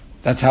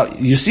 That's how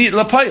you see it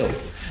lapayil.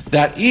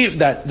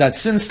 That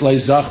since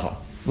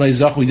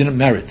lezacho we didn't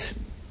merit.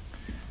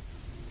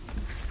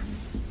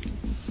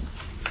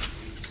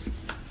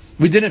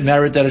 We didn't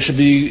merit that it should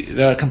be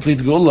the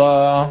complete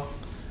Gula,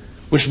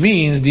 which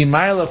means the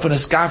mile of an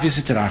eskafia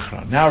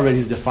sitrachra. Now already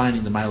he's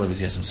defining the mile of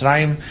his Yisem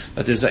Mitzrayim,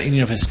 that there's an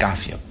union of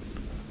eskafia,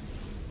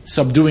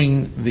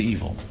 subduing the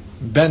evil.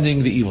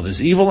 bending the evil.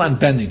 There's evil and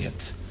bending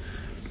it.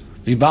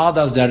 Since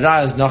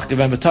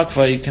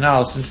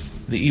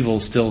the evil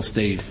still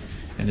stayed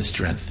in its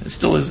strength. It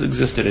still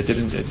existed.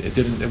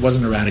 It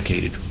wasn't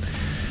eradicated.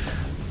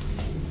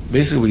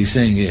 Basically what he's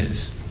saying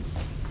is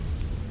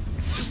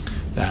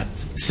that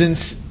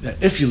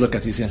if you look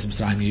at the Yetzias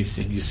Mitzrayim,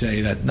 you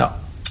say that no,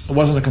 it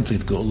wasn't a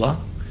complete Geula.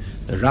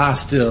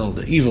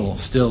 The evil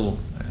still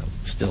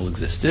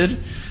existed.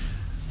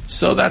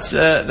 So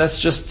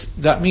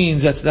that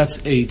means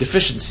that's a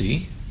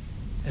deficiency.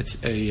 It's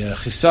a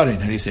chisarin.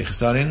 How do you say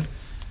chisarin?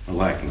 A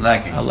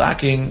lacking. A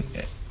lacking,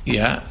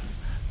 yeah.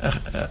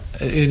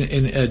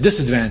 In a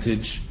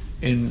disadvantage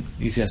in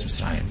Yetzias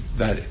Mitzrayim,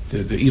 that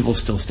the evil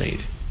still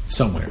stayed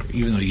somewhere,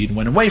 even though Yidden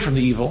went away from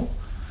the evil,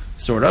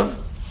 sort of.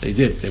 They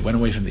did. They went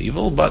away from the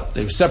evil, but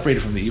they were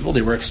separated from the evil.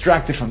 They were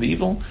extracted from the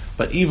evil,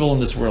 but evil in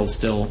this world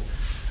still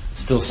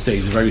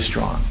stays very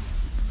strong.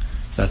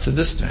 So that's a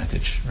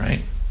disadvantage,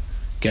 right?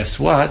 Guess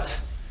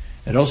what?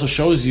 It also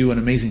shows you an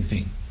amazing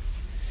thing.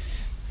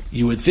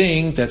 You would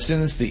think that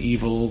since the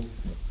evil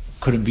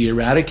couldn't be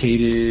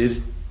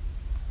eradicated,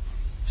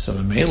 so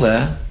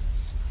Mamela,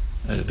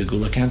 the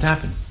Gula can't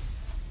happen.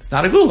 It's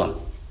not a Gula.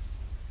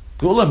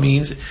 Gula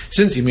means,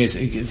 since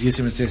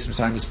Yetzias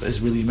Mitzrayim is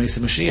really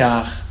Mesa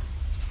Mashiach,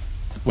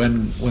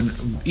 when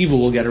evil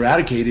will get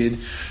eradicated,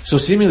 so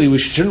seemingly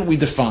shouldn't we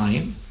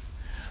define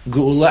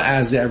Gula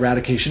as the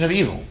eradication of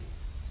evil?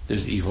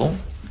 There's evil.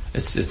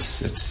 It's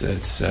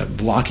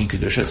blocking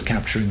Kedusha. It's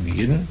capturing the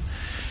Yidden.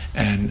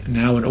 And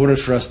now, in order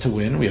for us to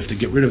win, we have to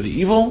get rid of the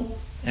evil,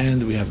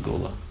 and we have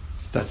Gula.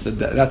 That's the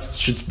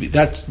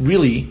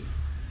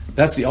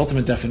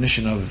ultimate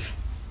definition of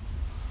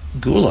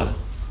Gula.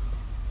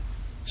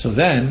 So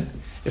then,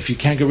 if you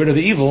can't get rid of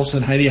the evil, so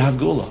then how do you have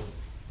Gula?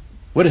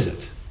 What is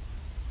it?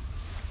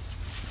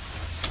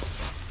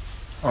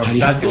 Or if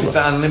it's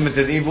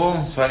unlimited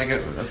evil, so how do you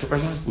get? That's the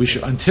question. We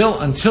should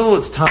until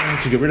it's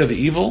time to get rid of the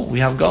evil. We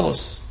have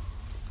Galus.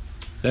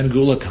 Then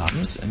Gula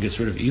comes and gets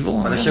rid of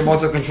evil. But Hashem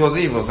also controls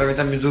evil. So every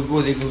time you do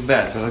good, equals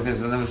bad. So like this,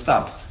 it never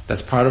stops.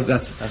 That's part of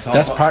that's the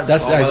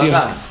idea.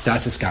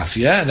 That's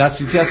Iskafia, and that's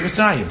Yetzias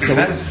Mitzrayim. So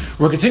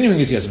we're continuing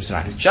Yetzias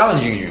Mitzrayim. It's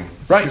challenging you.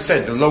 Right. You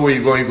said the lower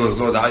you go, he goes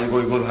low. The higher you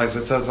go, he goes high. So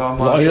it's all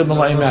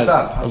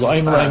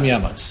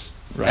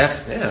Right.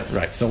 Yeah.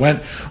 Right. So when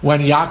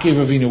Yaakov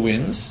Avinu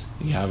wins,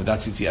 you have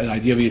that's the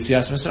idea of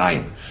Yetzias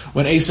Mitzrayim.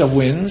 When Esav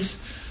wins,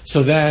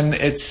 so then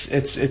it's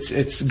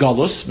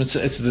Galus.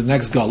 It's the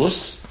next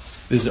Galus.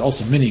 There's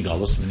also mini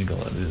Galus.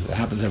 It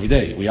happens every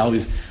day.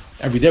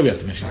 Every day we have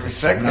to mention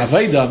this. And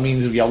Aveda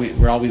means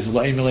we're always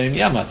La'im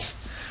Yamatz.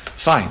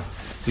 Fine.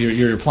 So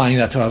you're applying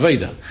that to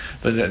Aveda.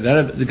 But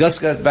let's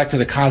get back to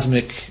the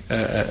cosmic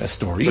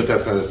story. But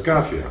that's not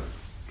Iskafia.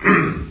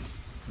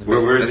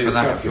 Where is the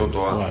Iskafia?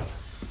 What?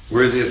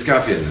 Where is the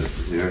Iskafia in this?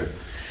 Do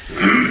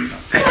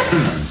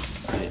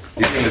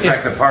you think the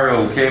fact that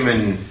Paro came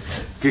and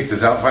kicked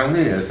us out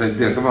finally and said,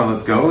 yeah, come on,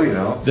 let's go,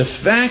 The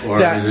fact or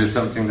that... is there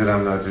something that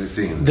I'm not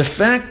seeing? The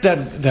fact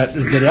that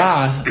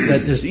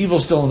there's evil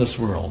still in this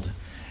world,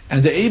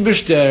 and the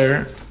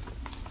Eibishter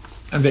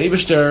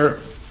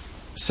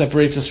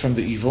separates us from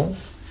the evil,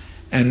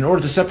 and in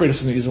order to separate us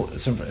from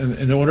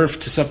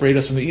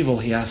the evil,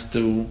 he has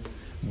to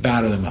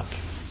batter them up.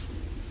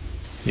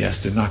 He has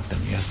to knock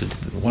them. He has to do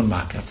one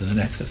mock after the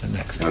next,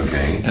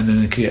 Okay. And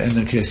then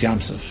Kriyas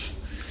Yamsuf.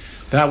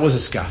 That was a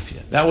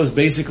Skafia. That was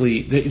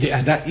basically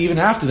that. Even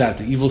after that,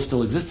 the evil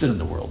still existed in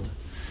the world.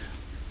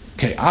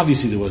 Okay,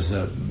 obviously there was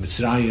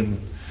Mitzrayim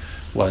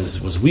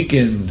was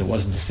weakened. It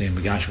wasn't the same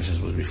Begashmas as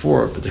it was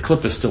before, but the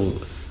Klippa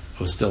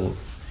was still.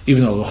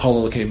 Even though the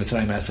Cholol came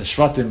Mitzrayim as the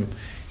Shvatim,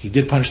 he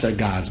did punish their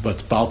gods,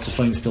 but Baal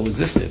Tzefim still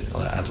existed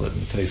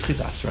in today's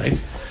Chitas, right?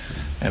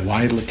 And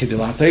why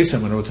L'Kidilat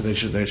Eisam? In order they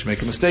should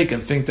make a mistake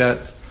and think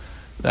that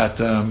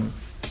Yerasam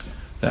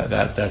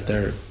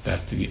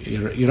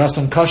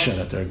Kasha,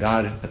 that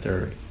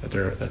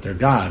their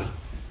God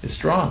is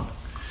strong.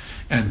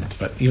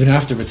 But even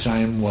after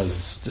Mitzrayim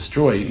was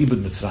destroyed,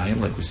 Ibn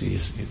Mitzrayim, like we see,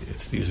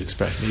 it's the used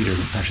expression. Leader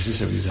Parshas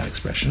Yisrael used that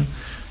expression.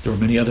 There were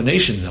many other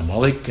nations,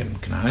 Amalek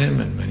and Canaan,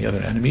 and many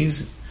other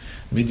enemies,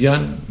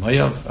 Midian,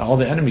 Mayav, all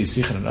the enemies,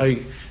 Sichon and Og,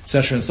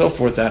 etc., and so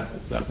forth that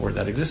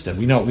existed.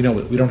 We know. We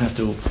don't have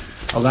to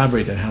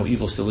elaborate on how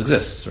evil still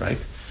exists,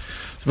 right?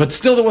 But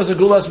still, there was a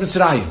Gulas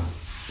Mitzrayim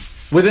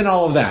within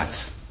all of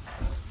that.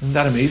 Isn't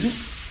that amazing?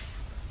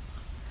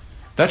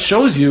 That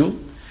shows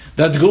you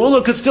that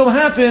Geula could still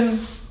happen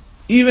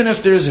even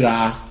if there's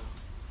Ra.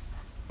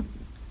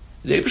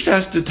 The Eibishter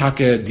has to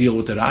deal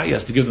with the Ra. He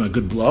has to give them a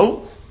good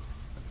blow.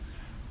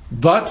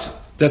 But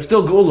that's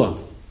still Geula.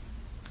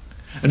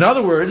 In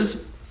other words,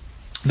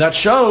 that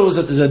shows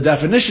that there's a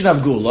definition of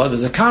Geula,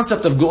 there's a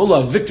concept of Geula,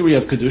 of victory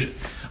of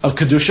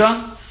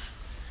Kedusha.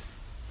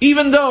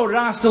 Even though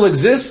Ra still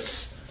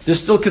exists,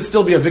 there could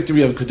still be a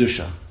victory of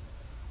Kedusha.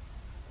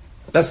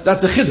 That's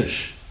a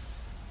Chiddush.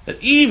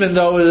 That even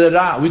though the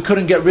Ra, we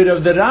couldn't get rid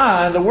of the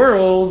Ra in the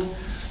world,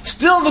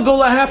 still the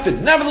Geula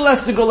happened.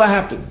 Nevertheless, the Geula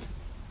happened.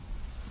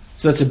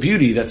 So that's a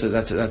beauty. That's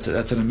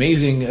an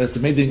amazing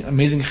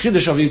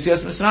chiddush of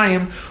Yetzias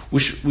Mitzrayim,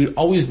 which we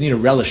always need to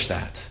relish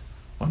that.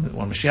 When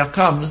Mashiach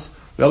comes,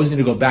 we always need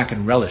to go back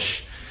and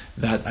relish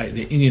that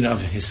the inyan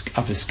of his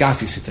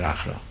skafi sitra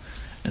achra.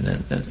 And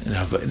then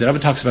the Rebbe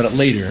talks about it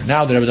later.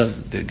 Now the Rebbe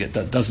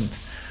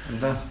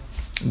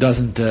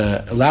doesn't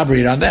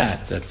elaborate on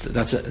that.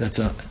 That's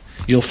a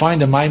you'll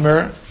find a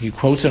mimer. He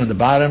quotes it on the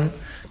bottom. And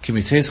look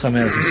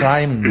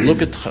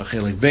at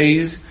Chelik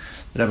Beis.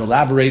 The Rebbe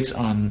elaborates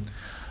on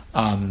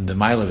the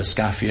mile of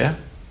Iskafia,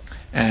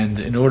 and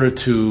in order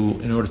to,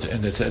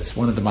 and it's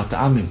one of the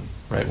mata'amim,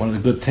 right? One of the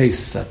good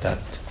tastes that the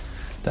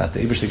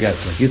Eibishter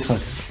gets. Like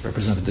Yitzchak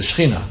represented the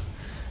Shechina,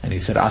 and he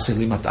said, "Aseh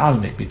li mata'amim,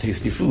 make me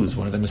tasty foods."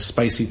 One of them is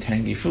spicy,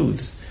 tangy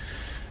foods.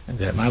 And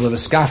the mile of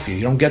Iskafia,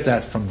 you don't get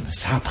that from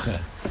Hishapche.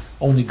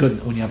 Only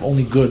good when you have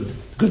only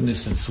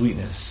goodness and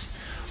sweetness.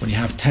 When you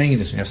have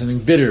tanginess, when you have something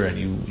bitter, and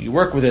you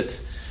work with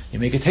it. You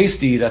make it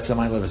tasty, that's the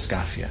Ma'ila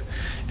V'Skafia.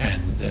 And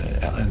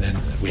then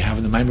we have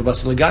in the Maimer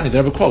Basiligani,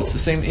 the Rebbe quotes the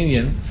same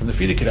Inyan from the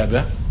Frierdiker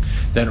Rebbe,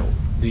 then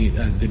the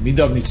Midah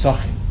of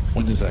Nitzachim,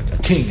 when there's a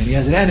king and he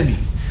has an enemy,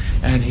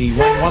 and he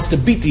wants to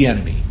beat the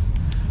enemy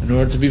in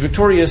order to be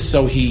victorious,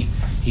 so he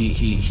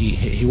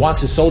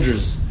wants his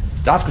soldiers,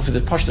 Dafka for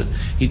the Pashta,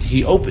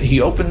 he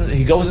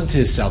goes into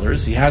his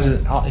cellars, he has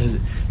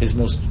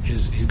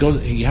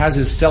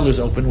his cellars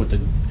open with the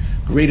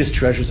greatest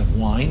treasures of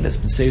wine that's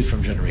been saved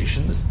from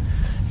generations,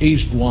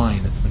 aged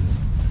wine that's been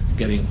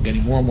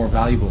getting more and more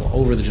valuable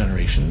over the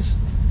generations,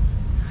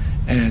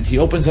 and he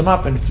opens them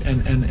up and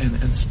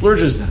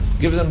splurges them,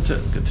 gives them to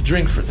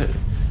drink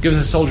gives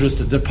the soldiers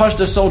the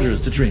Pashta soldiers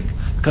to drink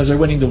because they're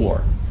winning the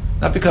war,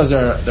 not because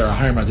they're a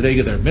higher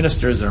madrega, they're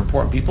ministers, they're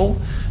important people,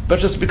 but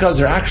just because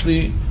they're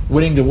actually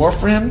winning the war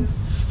for him.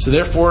 So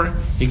therefore,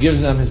 he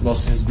gives them his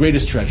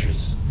greatest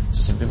treasures.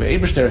 So same thing with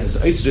Eibishter, his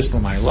Eitzris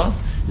L'mayla,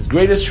 his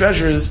greatest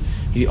treasures,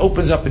 he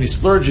opens up and he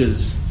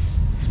splurges,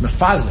 he's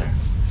mefazer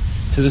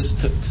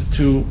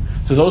to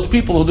those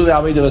people who do the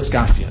Aveda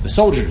V'Skafia, the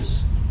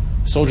soldiers.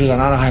 Soldiers are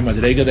not a high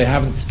madrega, they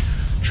haven't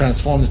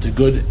transformed into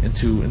good,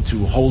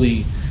 into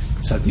holy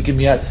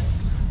tzaddikim yet,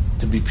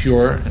 to be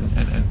pure and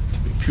to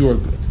be pure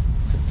good,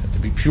 to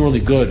be purely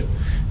good.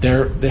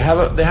 They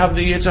have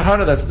the Yetzer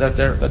Hara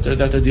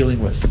that they're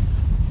dealing with.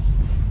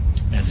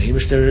 And the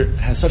Eibishter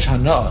has such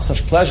hana,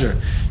 such pleasure.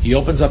 He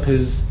opens up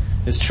his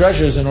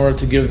treasures in order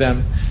to give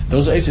them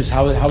those eitzes.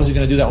 How is he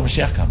going to do that when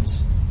Mashiach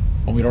comes?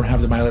 When we don't have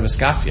the Ma'ila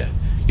V'Skafia,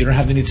 you don't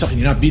have the Nitzachim.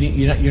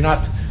 You're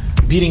not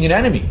beating an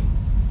enemy.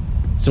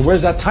 So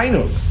where's that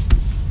tainug?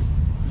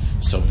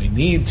 So we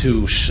need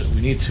to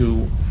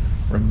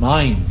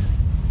remind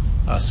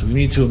us. We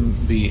need to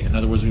be. In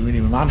other words, we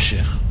need to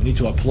mamshich. We need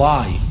to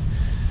apply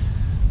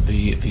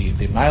the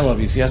Ma'ila of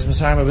Yetzias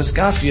Mitzrayim of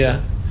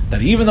V'Skafia,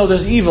 that even though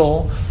there's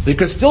evil, there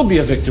could still be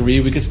a victory.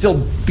 We could still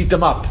beat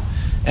them up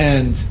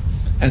and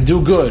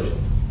do good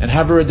and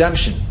have a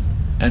redemption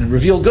and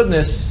reveal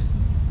goodness,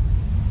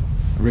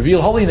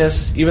 reveal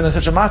holiness, even in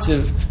such a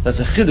matziv. That's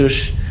a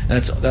chidush,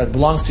 and that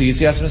belongs to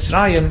Yetzias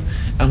Mitzrayim,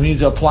 and we need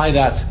to apply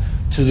that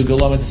to the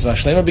Gula Mitzvah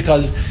Shlema,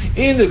 because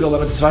in the Gula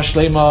Mitzvah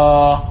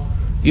Shlema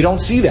you don't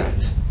see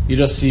that. You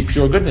just see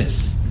pure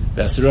goodness.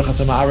 So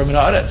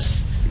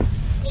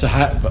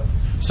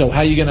how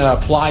are you going to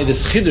apply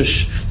this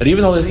chidush that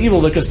even though there's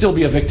evil, there could still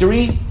be a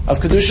victory of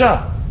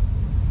kedusha?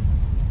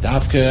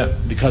 Dafka,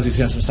 because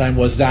Yetzias Mitzrayim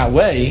was that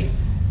way.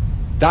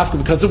 Dafka,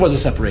 because there was a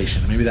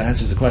separation. Maybe that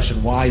answers the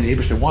question why the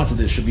Eibishter wanted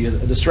this should be a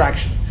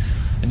distraction.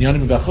 And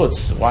Yanim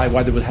Bechutz, why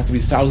there would have to be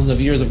thousands of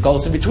years of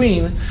galus in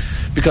between?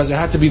 Because there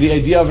had to be the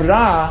idea of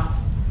Ra,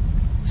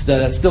 so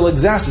that still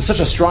exists. It's such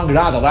a strong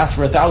Ra that lasts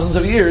for thousands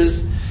of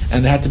years,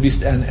 and there had to be,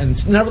 and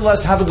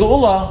nevertheless have a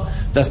Geula.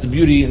 That's the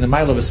beauty in the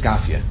Ma'ila of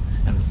Iskafia.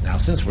 And now,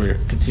 since we're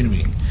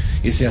continuing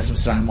Yetzias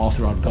Mitzrayim all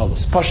throughout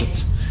Galus,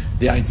 Pashat,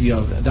 the idea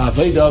of the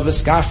Aveda of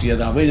Iskafia,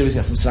 the Aveda of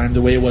Yetzias Mitzrayim,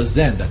 the way it was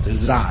then, that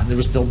there's Ra, and they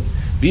were still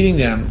beating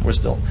them. We're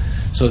still.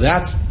 So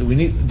that's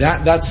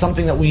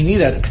something that we need,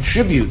 that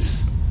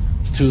contributes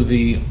to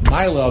the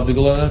Ma'ila of the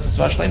Gula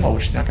Mitzvah Shlema,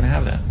 which you're not going to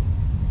have that.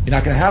 You're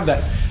not going to have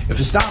that. If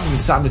it's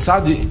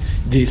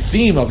the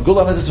theme of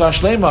Gula Mitzvah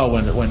Shlema,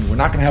 when we're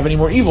not going to have any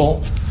more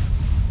evil,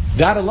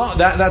 that alone,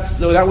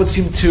 that would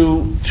seem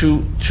to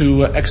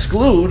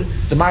exclude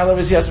the Ma'ila of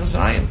Yetzias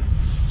Mitzrayim.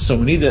 So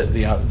we need the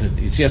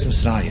Yetzias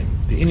Mitzrayim,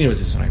 the Inyan of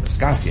Yetzias Mitzrayim, the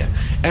Skafia,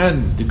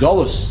 and the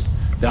Golus,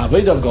 the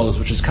Aveda of Golus,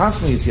 which is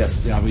constantly the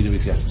Aveda of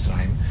Yetzias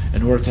Mitzrayim,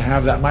 in order to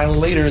have that Ma'ila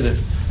later,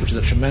 which is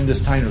a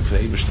tremendous tainuk for the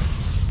Eibishter.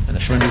 And the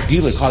tremendous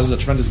gilui causes a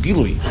tremendous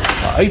gilui.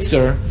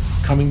 Eitzer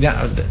coming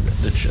down,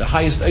 the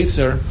highest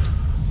Eitzer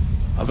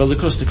of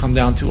Elikus to come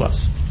down to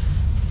us.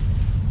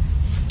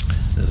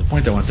 There's a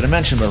point I wanted to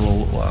mention, but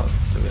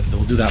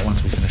we'll do that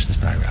once we finish this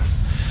paragraph.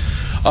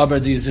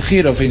 But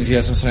still,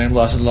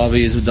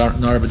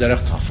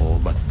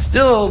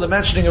 the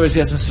mentioning of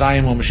Yetzias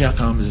Mitzrayim when Mashiach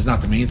comes is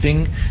not the main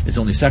thing. It's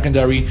only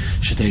secondary.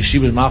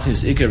 Shibud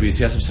Malchus Iker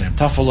Yetzias Mitzrayim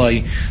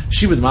Tafalai.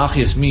 Shibud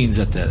Malchus means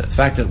that the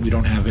fact that we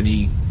don't have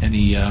any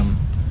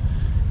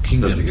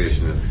kingdoms.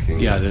 Subjugation of the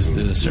kingdom. Yeah, there's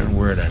a certain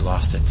word, I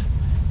lost it.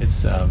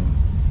 It's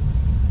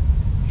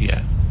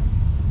Yeah.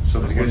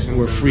 Subjugation.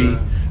 We're free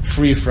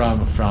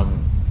from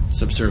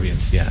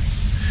subservience. Yeah,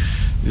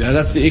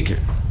 that's the Iker.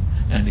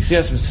 And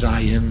Yitzias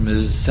Mitzrayim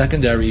is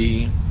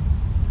secondary.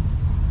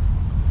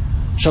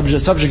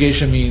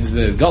 Subjugation means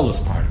the Galus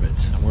part of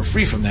it, and we're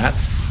free from that,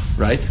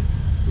 right?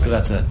 So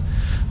that's a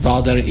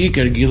Val der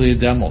Iker Gilead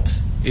Demot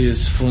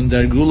is Fun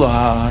der Gula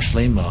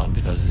HaShlema,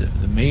 because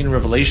the main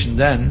revelation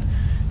then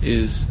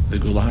is the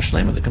Gula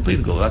HaShlema, the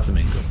complete Gula. That's the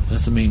main Gula.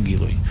 That's the main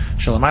Gilui.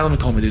 Shalamaylam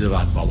Kol Medidav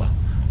Adbala,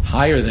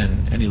 higher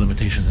than any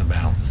limitations and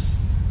bounds.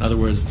 In other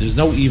words, there's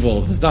no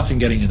evil. There's nothing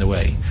getting in the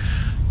way.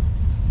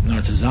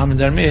 But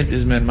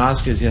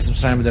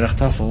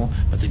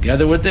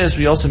together with this,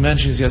 we also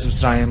mention Yitzias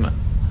Mitzrayim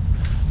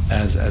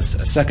as a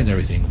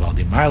secondary thing.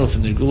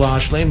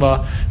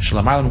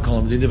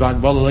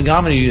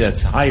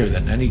 That's higher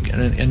than any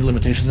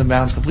limitations and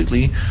bounds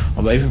completely. In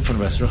a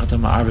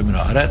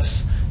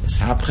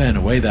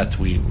way that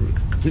we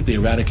completely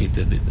eradicate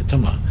the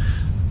tumah,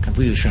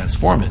 completely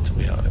transform it.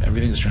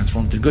 Everything is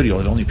transformed to good.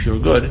 You're only pure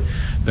good.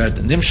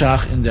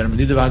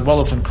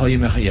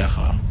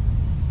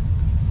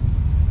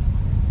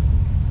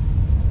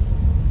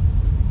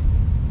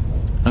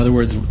 In other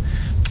words,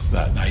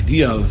 the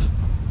idea of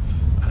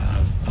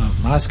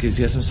Maskis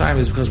Yitzias Mitzrayim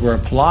is because we're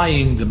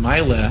applying the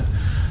Maila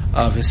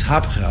of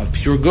Hishapcha, of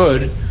pure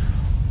good,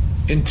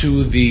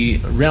 into the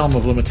realm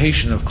of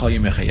limitation of Kol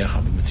Yimei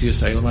Chayecha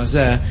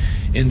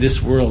in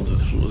this world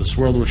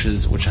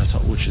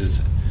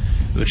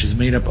which is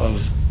made up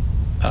of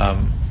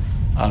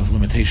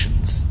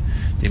limitations.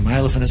 The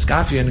Maila and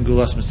Iskafia and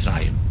Gulas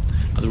Mitzrayim.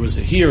 In other words,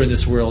 here in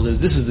this world,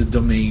 this is the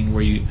domain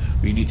where you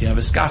need to have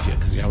Iskafia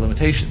because you have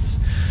limitations.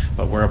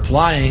 But we're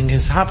applying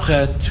his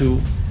hapcha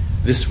to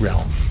this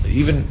realm.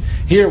 Even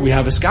here we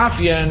have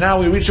Iskafia, and now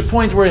we reach a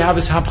point where we have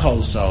his hapcha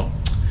also.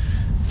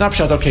 It's not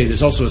pshat, okay,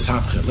 there's also his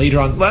hapcha. Later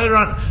on,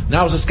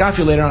 now it's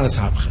Iskafia, later on it's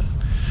hapcha.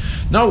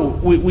 No,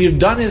 we've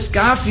done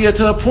Iskafia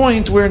to the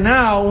point where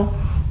now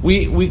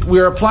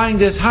we're applying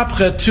this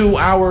hapcha to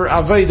our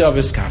avodah of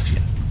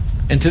Iskafia.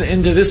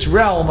 Into this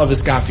realm of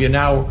Iskafia,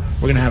 now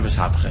we're going to have his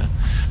hapcha.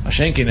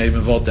 Mashenkin,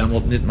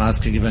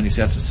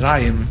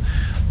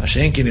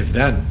 if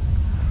then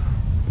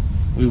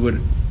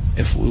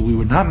if we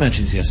would not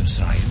mention Yitzias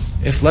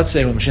Mitzrayim, if let's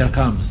say when Mashiach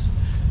comes,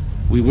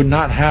 we would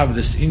not have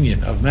this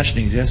inyan of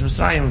mentioning Yitzias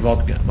Mitzrayim,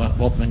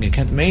 what man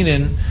can't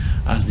meinen,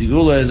 as the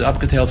Gula is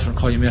upgetailt from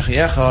Kol Yimei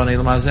Chayecha and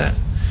Elam Hazeh.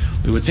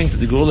 We would think that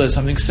the Gula is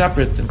something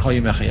separate than Kol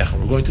Yimei Chayecha.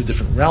 We're going to a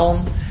different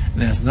realm,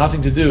 and it has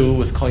nothing to do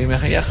with Kol Yimei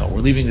Chayecha.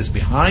 We're leaving this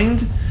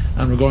behind,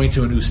 and we're going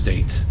to a new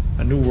state,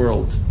 a new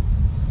world.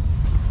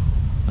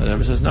 The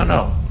Rebbe says,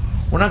 no,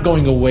 we're not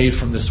going away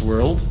from this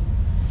world.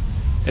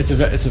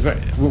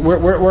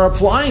 We're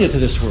applying it to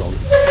this world.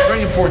 It's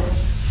very important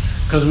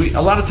because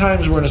a lot of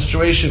times we're in a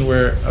situation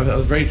where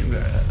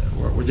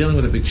we're dealing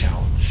with a big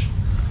challenge,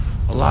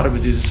 a lot of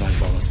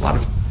a lot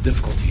of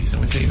difficulties,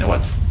 and we think, you know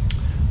what?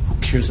 Who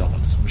cares about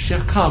this? When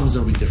Mashiach comes,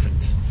 it'll be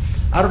different.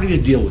 I don't need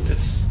to deal with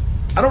this.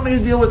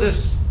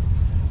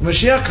 When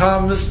Mashiach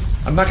comes,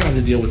 I'm not going to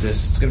have to deal with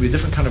this. It's going to be a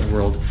different kind of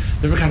world,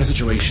 different kind of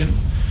situation.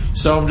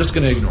 So I'm just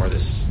going to ignore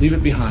this, leave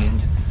it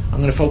behind. I'm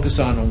going to focus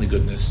on only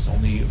goodness,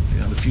 only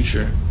the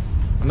future.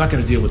 I'm not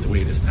going to deal with the way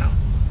it is now.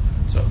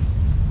 So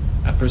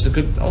a person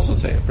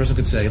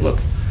could say, look,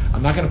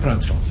 I'm not going to put on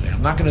tefillin today.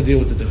 I'm not going to deal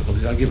with the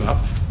difficulties. I'll give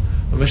up.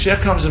 When Mashiach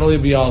comes, it'll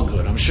be all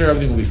good. I'm sure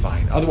everything will be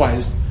fine.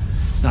 Otherwise,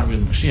 it's not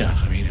really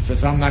Mashiach. I mean,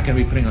 if I'm not going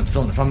to be putting on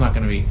tefillin, if I'm not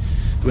going to be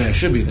the way I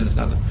should be, then it's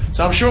not.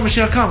 So I'm sure when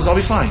Mashiach comes, I'll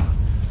be fine.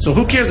 So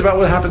who cares about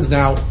what happens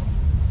now?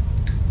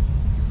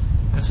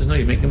 I says, no,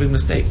 you're making a big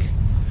mistake.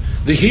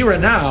 The here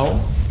and now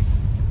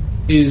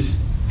is,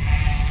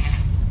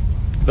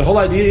 the whole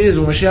idea is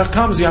when Mashiach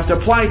comes, you have to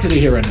apply it to the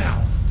here and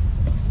now.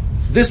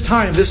 This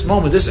time, this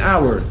moment, this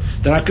hour,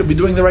 that I could be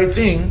doing the right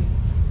thing,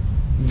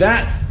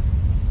 that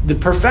the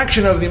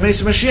perfection of the Yemei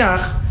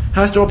Mashiach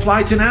has to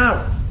apply to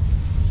now.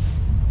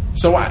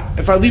 So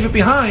if I leave it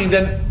behind,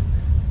 then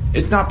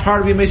it's not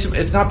part of Yemei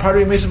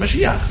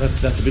Mashiach.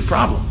 That's a big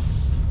problem.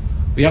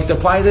 We have to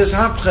apply this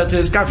hapcha to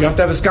Iskafia. You have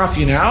to have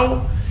Iskafia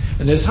now,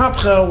 and this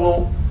hapcha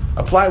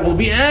will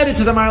be added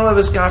to the mile of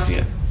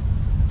Iskafia.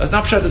 That's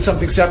not pshat, it's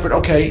something separate.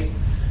 Okay,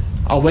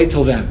 I'll wait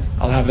till then.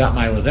 I'll have that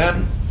mile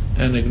then,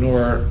 and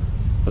ignore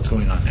what's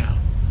going on now.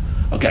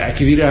 Okay, I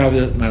could either have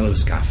the mile of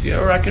Iskafia,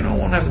 or I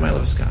won't have the mile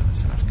of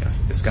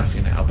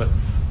Iskafia now, but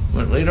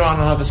later on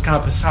I'll have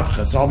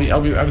Iskafia, so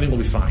everything will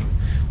be fine.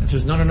 And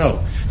says,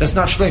 no, that's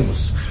not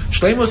Shlemus.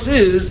 Shlemus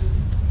is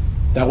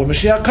that when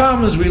Mashiach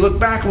comes, we look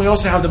back and we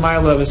also have the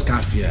mile of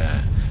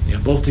Iskafia.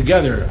 Both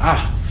together.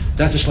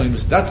 That's the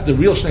Shlemus. That's the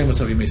real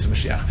Shlemus of Yemei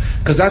Mashiach.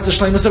 Because that's the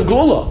Shlemus of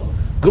Gula.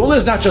 Gula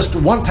is not just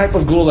one type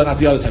of Gula, not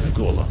the other type of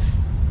Gula.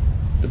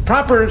 The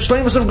proper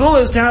Shlemus of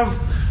Gula is to have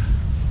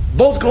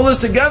both Gulas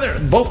together,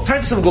 both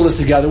types of Gulas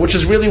together, which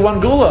is really one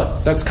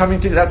Gula. That's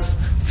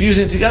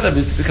fusing together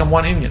to become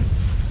one Inyan.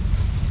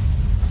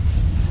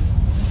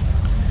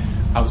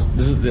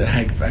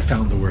 I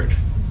found the word.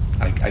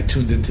 I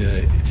tuned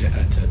into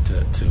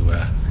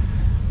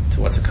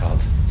what's it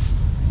called?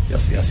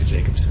 Yossi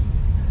Jacobson.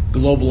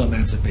 Global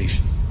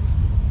emancipation.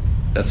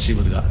 That's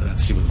Shibud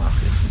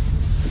Machlis.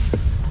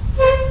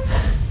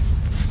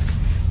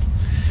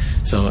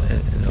 So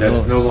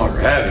that's no longer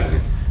having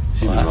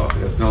Shibud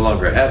Machlis. That's no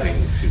longer having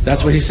Shibud.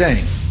 That's what he's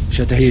saying.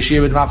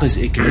 Shibud Machlis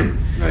Iker.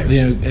 Right.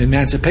 The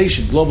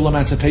emancipation, global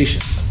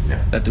emancipation.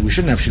 Yeah. That we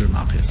shouldn't have Shibud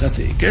Machlis. That's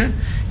the Iker.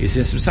 He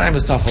says Mitzrayim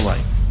is Tafalai.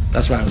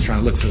 That's why I was trying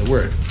to look for the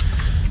word.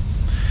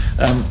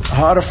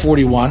 Ha'ara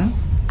 41.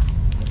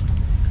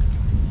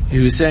 He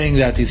was saying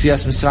that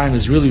Yitzias Mitzrayim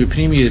is really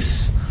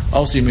B'pnimius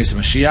also Yemei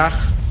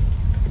Mashiach.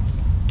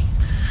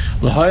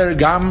 L'hoyer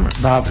gam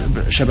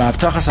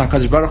sheba'avtachas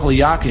HaKadosh Baruch Hu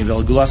Yaakov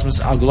al Gulas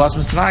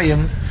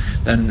Mitzrayim.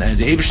 Then the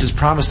Eibishter's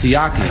promise to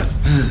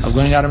Yaakov of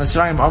going out of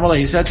Mitzrayim. Amalei,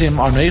 he said to him,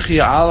 "V'anechi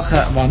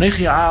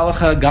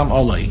alecha gam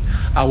olei."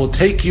 I will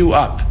take you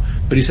up.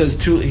 But he says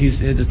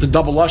it's a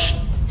double lashon.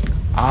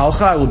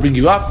 Alecha, I will bring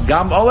you up.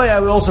 Gam olei, I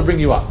will also bring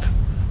you up.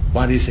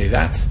 Why did he say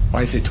that?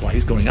 Why did he say twice?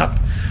 He's going up.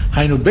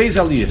 Hainu beis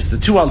aliyas, the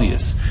two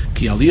aliyas.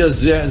 Ki aliyah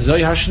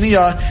zoi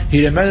hashniya,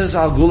 he remezes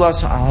al gula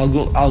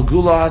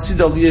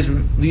hasida liyas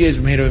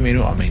b'meheru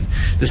b'meheru amen.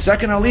 The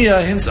second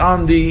aliyah hints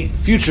on the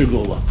future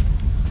gula.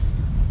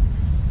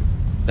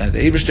 That the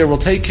Eibishter will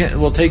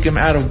take him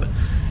out in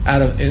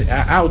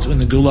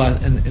the gula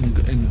in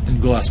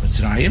gulas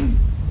Mitzrayim.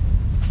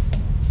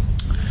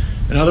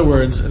 In other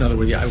words, when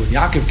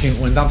Yaakov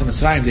went down to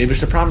Mitzrayim, the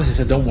Eibishter promised. He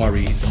said, "Don't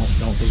worry,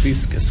 don't be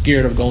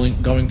scared of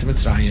going to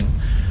Mitzrayim.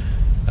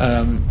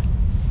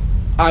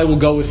 I will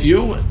go with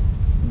you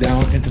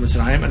down into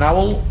Mitzrayim, and I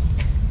will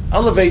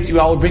elevate you.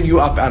 I will bring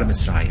you up out of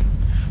Mitzrayim."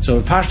 So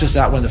the Pashtus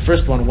that when the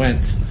first one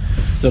went,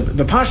 so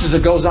the Pashtus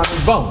that goes on his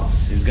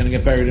bones. He's going to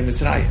get buried in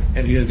Mitzrayim,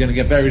 and he's going to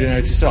get buried in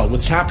Eretz Yisrael,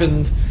 which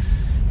happened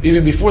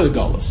even before the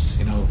Golus,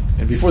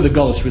 and before the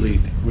Golus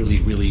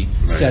really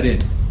set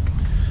in.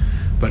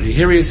 But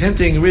here he is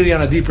hinting really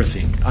on a deeper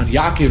thing, on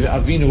Yaakov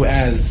Avinu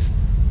as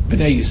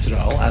Bnei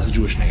Yisrael, as a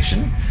Jewish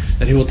nation,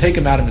 that he will take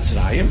him out of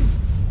Mitzrayim.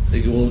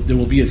 There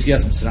will be a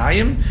Siyas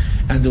Mitzrayim,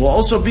 and there will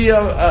also be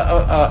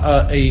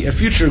a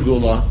future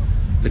Gula,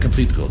 the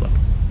complete Gula.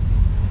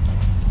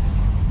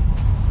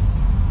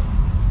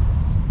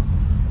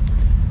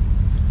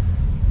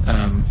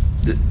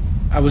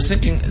 I was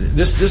thinking,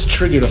 this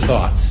triggered a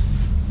thought,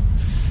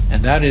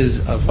 and that is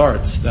a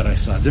vart that I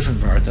saw, a different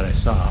vart that I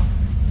saw,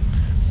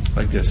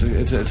 like this.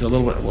 It's a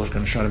little bit, we're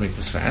going to try to make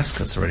this fast,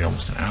 because it's already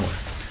almost an hour.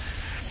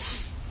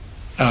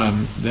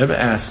 The Rebbe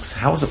asks,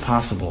 how is it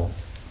possible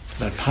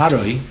that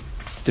Paroi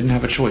didn't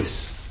have a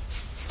choice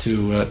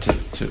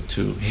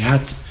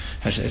it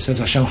says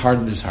Hashem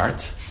hardened his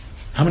heart.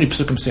 How many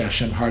psukim say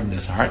Hashem hardened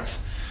his heart,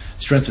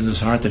 strengthened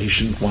his heart, that he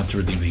shouldn't want to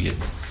redeem the Yid?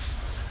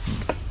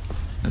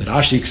 And then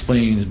Rashi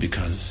explains,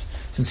 because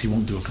since he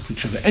won't do a complete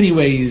tshuva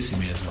anyways, he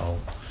may as well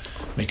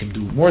make him do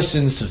more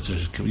sins,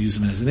 to use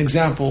him as an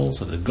example,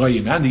 so the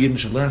Goyim and the Yidden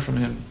should learn from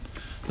him,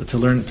 to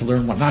learn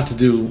what not to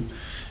do,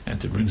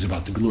 and it brings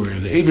about the glory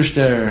of the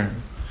Eibishter.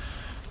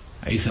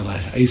 Right?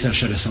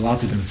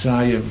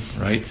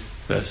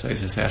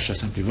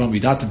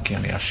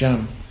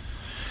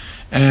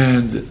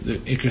 And the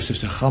Ikar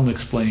Sifsecham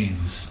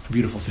explains a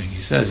beautiful thing.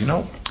 He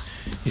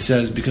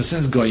says, because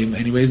since Goyim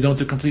anyways don't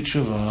do complete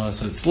tshuva,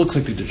 so it looks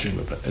like they do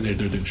tshuva, but they're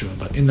doing tshuva,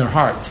 but in their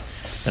heart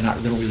they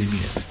don't really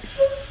mean it.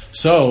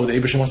 So the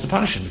Eibishter wants to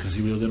punish him because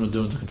he really didn't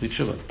do the complete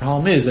tshuva. The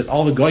problem is that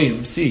all the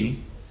Goyim see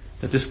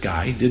that this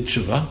guy did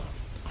tshuva.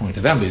 According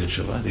to them, they did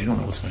tshuva. They don't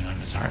know what's going on in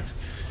his heart,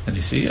 and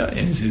they see and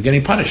he's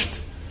getting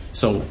punished.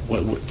 So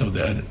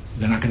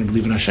they're not going to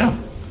believe in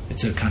Hashem.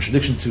 It's a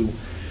contradiction to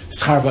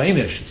Schar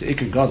Va'inish. It's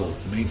Iker Gadol.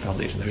 It's the main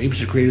foundation. The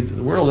Eibishter created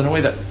the world in a way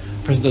that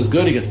a person does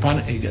good, he gets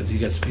punished, he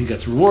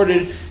gets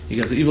rewarded.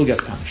 The evil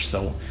gets punished.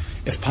 So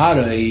if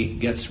Paroi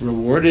gets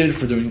rewarded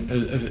for doing,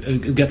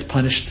 gets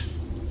punished,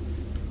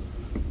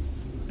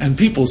 and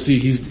people see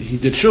he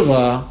did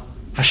tshuva,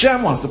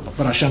 Hashem wants to,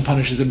 but Hashem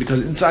punishes him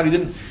because inside he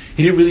didn't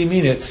really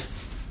mean it.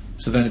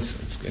 So then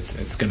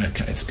it's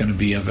gonna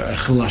be a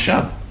chil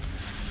Hashem.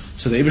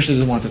 So the Eibishter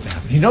doesn't want that to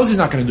happen. He knows he's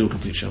not going to do a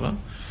complete tshuva.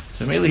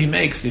 So mainly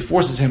he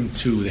forces him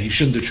that he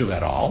shouldn't do tshuva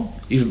at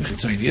all, even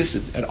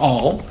b'chitzonius at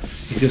all.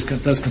 He just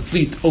does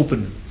complete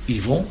open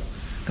evil,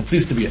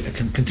 continues to be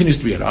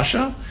a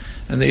rasha,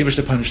 and the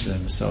Eibishter punishes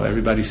him. So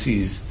everybody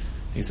sees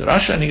he's a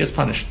rasha and he gets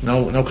punished.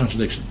 No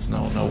contradictions,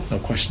 no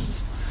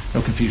questions,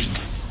 no confusion.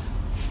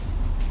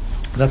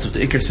 That's what the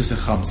Ikar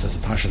Sifsecham says,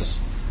 the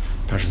Pashas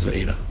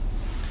Ve'eda.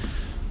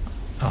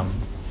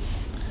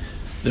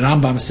 The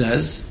Rambam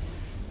says,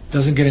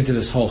 doesn't get into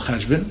this whole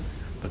cheshbon,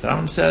 but the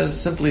Rambam says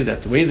simply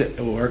that the way that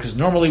it works is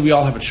normally we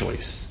all have a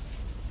choice.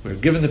 We're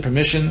given the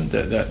permission,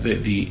 the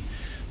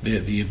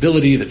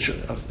ability,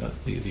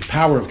 the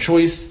power of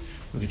choice.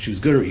 We can choose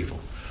good or evil.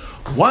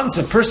 Once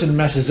a person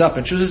messes up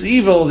and chooses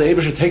evil, the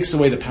Eibishter takes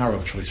away the power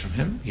of choice from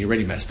him. He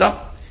already messed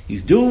up.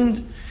 He's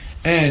doomed,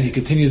 and he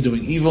continues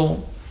doing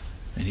evil,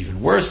 and even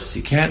worse,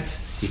 he can't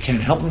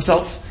help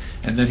himself,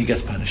 and then he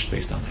gets punished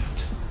based on that.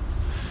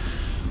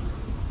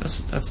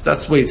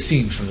 That's the way it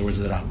seems from the words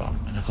of the Rambam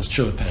and Achos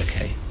Tshuva Perek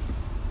Hey.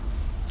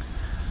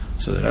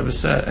 So the Rebbe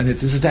said, and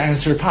this is to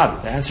answer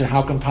Paroi. To answer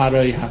how come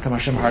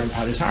Hashem hardened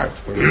Paroi's heart?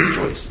 Where was the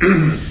choice?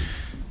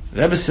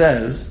 The Rebbe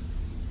says,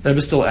 the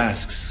Rebbe still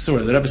asks,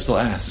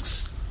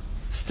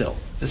 still.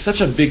 There's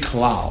such a big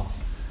klal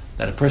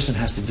that a person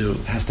has to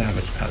have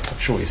a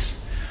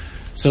choice.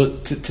 So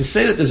to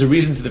say that there's a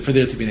reason for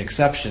there to be an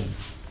exception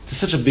to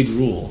such a big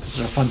rule,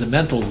 such a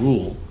fundamental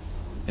rule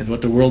in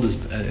what the world is,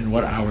 in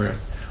what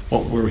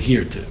we're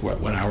here to,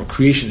 what our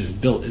creation is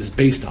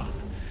based on,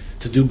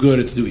 to do good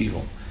or to do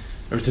evil,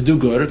 or to do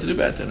good or to do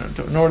bad.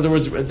 In other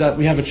words, that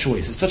we have a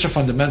choice. It's such a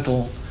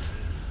fundamental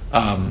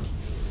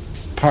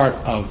part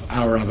of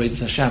our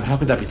Avodas Hashem. How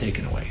could that be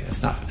taken away? It's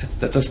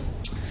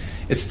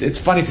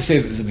funny to say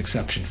that there's an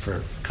exception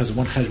because of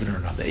one cheshbon or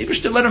another. You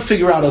should let him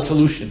figure out a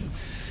solution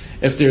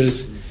if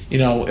there's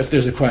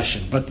a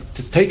question. But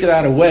to take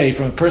that away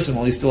from a person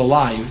while he's still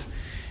alive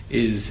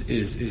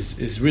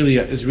is really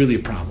a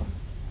problem.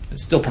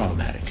 It's still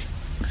problematic.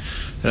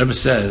 The Rebbe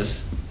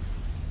says,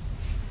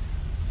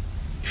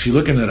 if you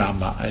look in the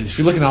Rambam, if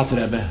you look in Alter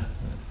Rebbe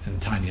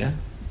and Tanya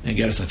and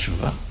get us a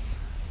tshuva,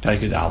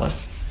 Perek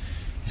Aleph,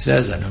 he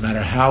says that no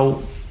matter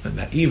how,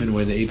 that even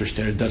when the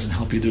Eibishter doesn't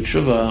help you do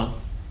tshuva,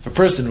 if a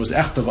person was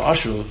echtav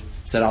ashuv,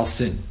 said I'll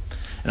sin,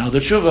 and I'll do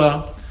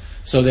tshuva,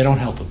 so they don't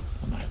help him.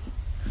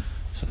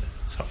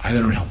 So I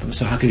don't help him.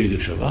 So how can you do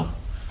tshuva?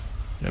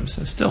 The Rebbe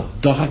says still,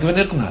 dochak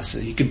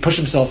v'niknas. He can push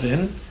himself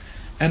in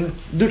and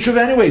do tshuva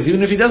anyways,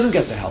 even if he doesn't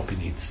get the help he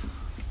needs.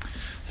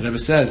 The Rebbe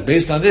says,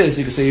 based on this,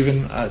 you can say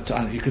even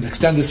you can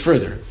extend this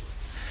further,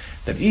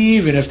 that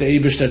even if the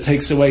Eibishter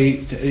takes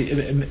away,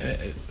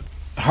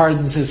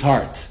 hardens his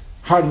heart,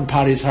 hardened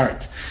Pari's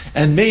heart,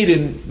 and made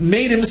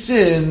him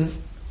sin,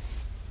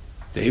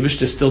 the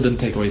Eibishter still didn't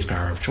take away his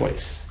power of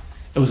choice.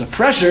 It was a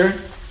pressure,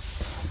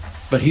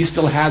 but he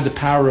still had the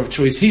power of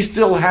choice. He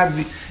still had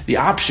the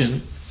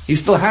option. He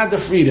still had the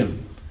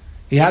freedom.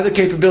 He had the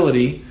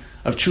capability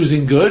of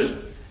choosing good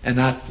and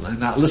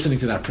not listening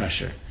to that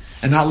pressure,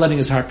 and not letting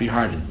his heart be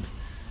hardened,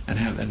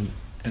 and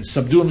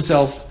subdue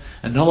himself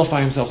and nullify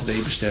himself to the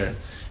Eibishter,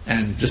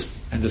 and just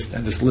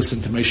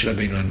listen to Moshe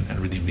Rabbeinu and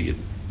redeem the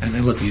Yidden, and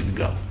then let the Yidden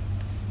go.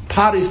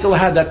 Pari still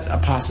had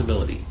that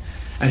possibility,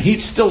 and he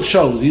still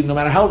chose, no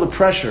matter how the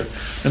pressure,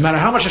 no matter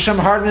how much Hashem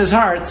hardened his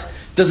heart,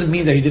 doesn't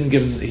mean that he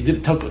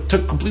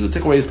completely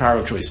took away his power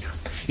of choice.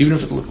 Even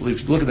if you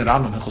look at the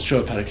Rambam Hilchos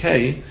Shua Perek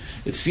Hey,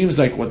 it seems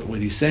like what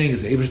he's saying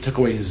is the Eibishter took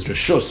away his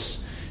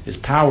reshus, his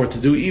power to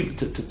do evil,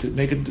 to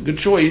make a good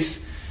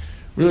choice.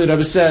 Really, the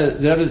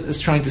Rebbe is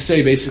trying to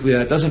say basically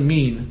that it doesn't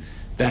mean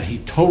that he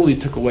totally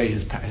took away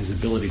his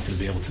ability to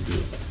be able to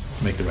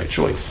make the right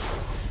choice.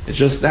 It's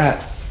just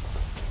that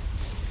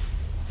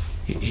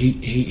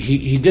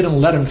he didn't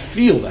let him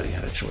feel that he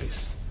had a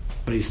choice,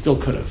 but he still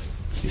could have.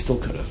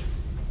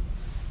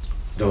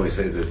 Don't we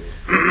say that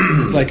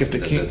it's like if the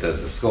king, that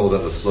the skull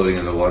that was floating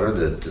in the water,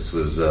 that this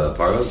was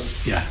part of?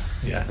 Yeah.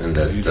 And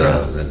that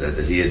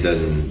he had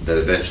done, that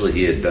eventually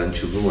he had done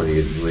tshuva when he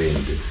had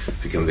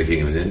become the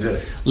king of India?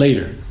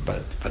 Later.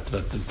 But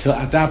until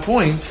at that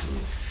point,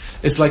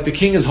 it's like the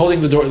king is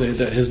holding the door,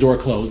 his door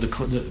closed,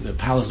 the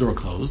palace door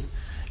closed,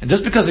 and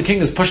just because the king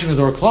is pushing the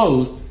door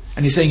closed,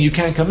 and he's saying you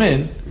can't come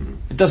in,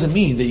 it doesn't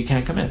mean that you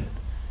can't come in.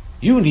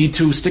 You need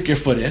to stick your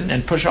foot in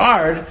and push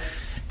hard,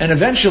 and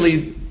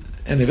eventually,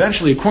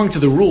 according to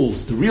the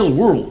rules, the real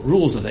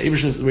rules of the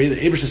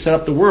Eibishter set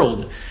up the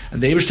world,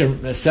 and the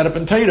Eibishter set up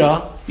in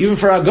Torah, even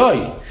for a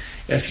goy,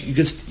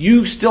 if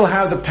you still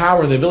have the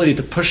power, the ability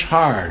to push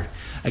hard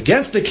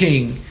against the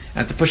king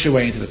and to push your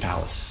way into the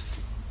palace.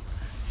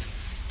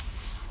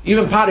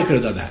 Even Pari could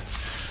have done that.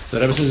 So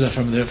the Rebbe says that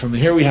from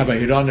here we have a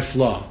Hiran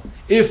Nifla.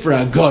 If for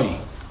a goy,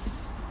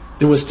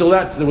 there was still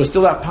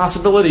that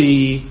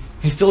possibility.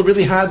 He still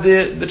really had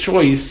the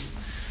choice.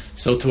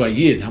 So to a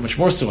Yid, how much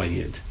more so a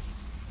Yid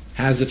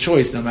has a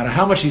choice, no matter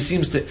how much he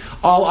seems to,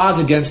 all odds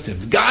against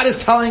him. God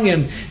is telling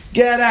him,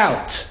 get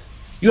out.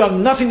 You have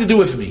nothing to do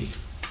with me.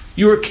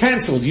 You are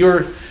cancelled.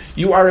 You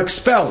are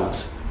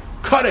expelled.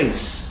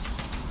 Kares.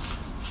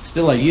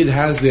 Still a Yid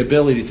has the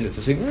ability to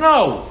say,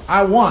 no,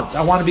 I want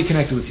to be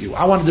connected with you.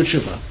 I want to do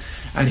tshuva.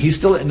 And he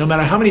still, no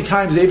matter how many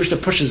times the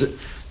Eibishter pushes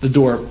the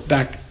door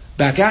back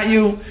at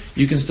you,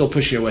 you can still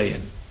push your way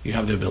in. You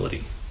have the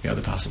ability. You have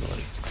the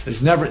possibility.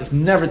 It's never,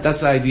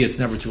 that's the idea, it's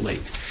never too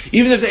late.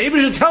 Even if the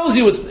Eibishter tells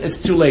you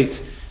it's too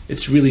late,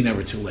 it's really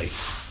never too late.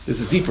 There's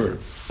a deeper,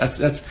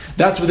 that's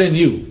within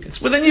you. It's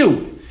within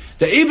you.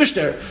 The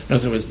Eibishter, in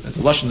other words, the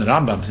Lashon the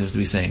Rambam seems to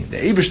be saying, the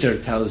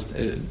Eibishter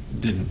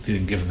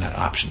didn't give him that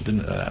option,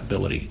 didn't that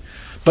ability.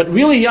 But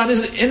really,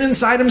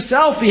 inside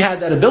himself, he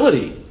had that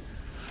ability.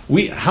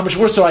 How much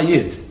more so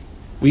Ayid?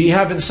 We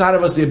have inside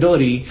of us the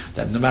ability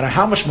that no matter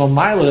how much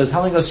Momaila they're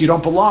telling us you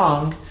don't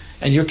belong,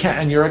 and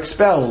you're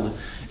expelled,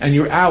 and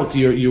you're out,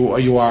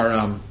 you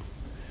are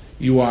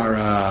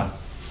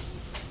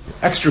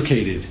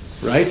extricated,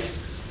 right?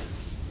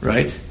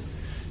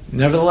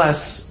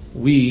 Nevertheless,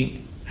 we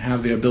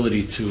have the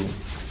ability to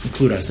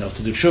include ourselves,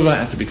 to do tshuva,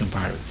 and to become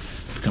part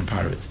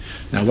of it.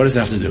 Now, what does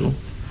that have to do?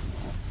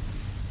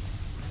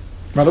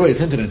 By the way, it's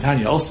hinted in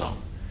Tanya also.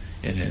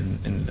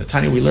 In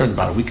Tanya we learned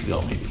about a week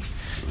ago, maybe,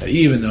 that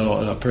even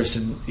a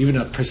person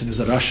who's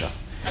a rasha,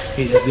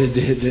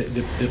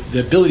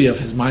 the ability of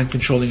his mind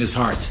controlling his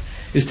heart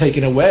is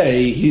taken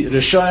away.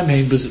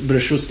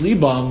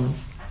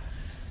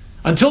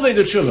 Until they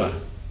do tshuva.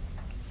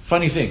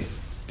 Funny thing.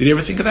 Did you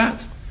ever think of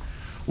that?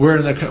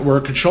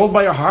 We're controlled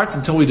by our heart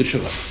until we do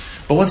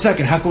tshuva. But one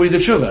second, how can we do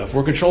tshuva? If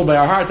we're controlled by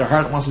our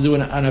heart wants to do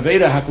an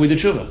aveda, how can we do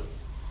tshuva?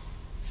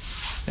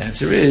 The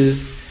answer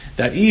is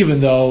that even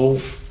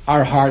though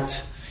our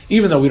heart,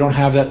 even though we don't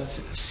have that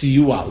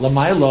siyua,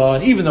 lamayla,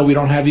 and even though we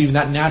don't have even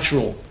that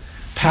natural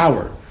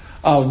power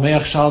of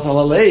me'ach shalat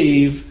ala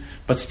leiv,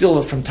 but still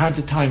from time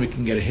to time we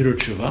can get a hidur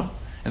tshuva,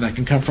 and that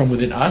can come from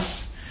within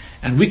us,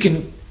 and we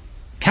can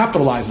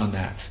capitalize on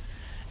that,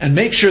 and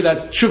make sure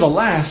that tshuva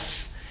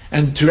lasts,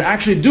 and to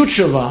actually do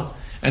tshuva,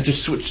 and to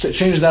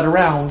change that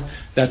around,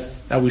 that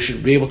we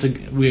should be able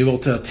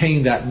to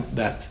attain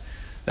that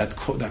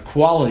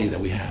quality that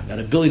we have, that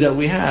ability that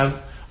we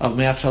have of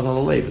me'ach shalat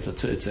ala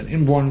leiv. It's an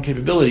inborn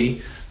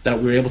capability that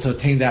we're able to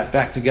attain that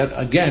back together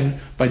again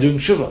by doing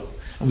tshuva.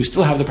 And we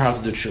still have the power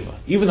to do tshuva.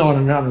 Even though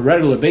on a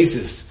regular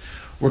basis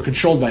we're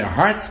controlled by our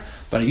heart,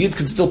 but a yid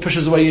can still push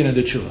his way in and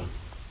do tshuva.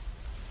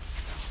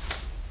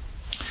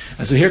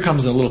 And so here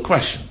comes a little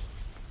question.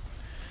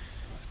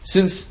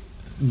 Since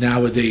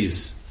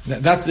nowadays,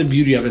 that's the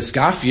beauty of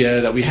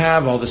Iskafia, that we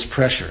have all this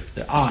pressure,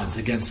 the odds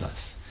against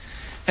us.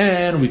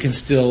 And we can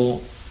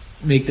still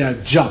make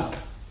that jump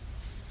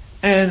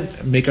and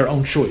make our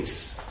own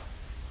choice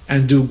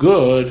and do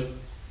good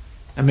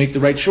and make the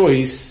right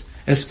choice,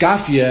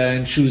 Iskafia,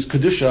 and choose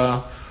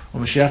Kedusha.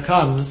 When Mashiach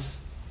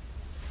comes,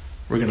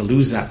 we're going to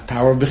lose that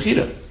power of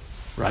Bechira,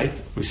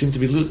 right? We seem to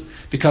be losing,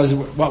 because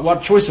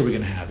what choice are we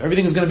going to have?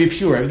 Everything is going to be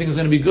pure. Everything is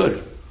going to be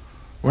good.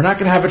 We're not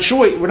going to have a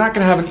choice. We're not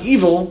going to have an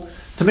evil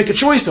to make a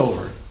choice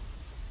over.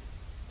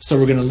 So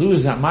we're going to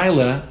lose that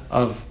maila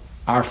of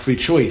our free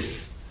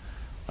choice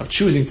of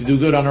choosing to do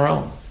good on our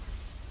own.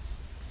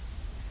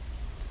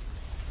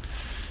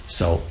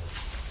 So,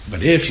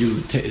 but if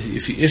you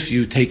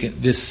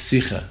take this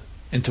sikha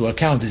into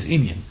account, this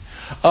inyan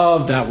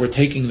of that, we're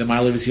taking the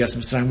maila of Yitzias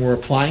Mitzrayim, we're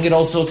applying it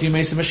also to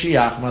Yemei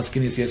Mashiach,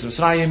 Maskin Yitzias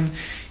Mitzrayim,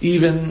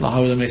 even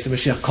Lahavud Yemei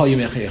Mashiach, Kol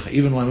Yemei Chayecha,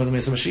 even Lahavud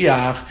Yemei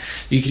Mashiach.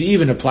 You can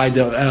even apply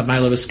the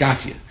maila of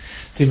Iskafia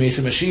to Yemei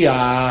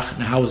Mashiach.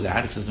 Now, how is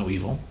that? If there's no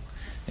evil.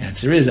 The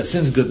answer is that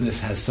since goodness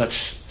has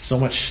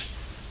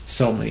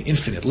so many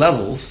infinite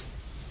levels,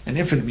 and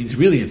infinite means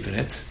really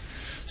infinite,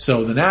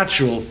 so the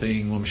natural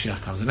thing when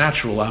Mashiach comes, the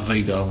natural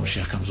Aveda when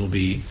Mashiach comes will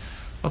be,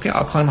 okay,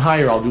 I'll climb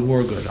higher, I'll do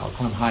more good, I'll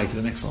climb higher to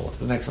the next level, to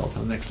the next level, to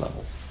the next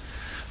level.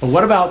 But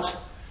what about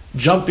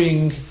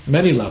jumping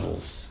many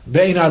levels?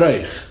 Be'ein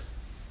areich.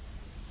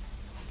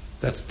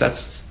 That's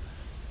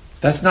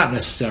not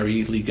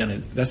necessarily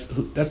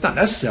that's not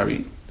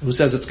necessary. Who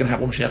says it's going to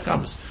happen when Mashiach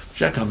comes?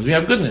 Mashiach comes, we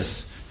have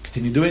goodness.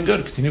 Continue doing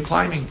good, continue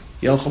climbing.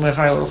 But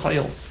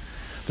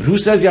who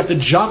says you have to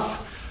jump?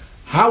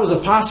 How is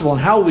it possible, and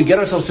how will we get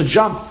ourselves to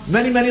jump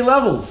many, many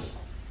levels?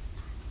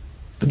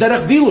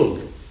 B'derech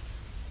dilug.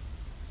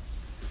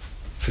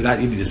 For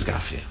that you need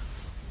Iskafia.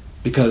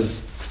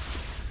 Because,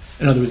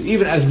 in other words,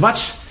 even as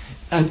much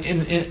in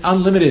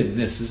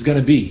unlimitedness is going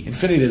to be,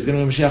 infinity is going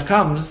to be when Mashiach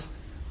comes,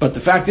 but the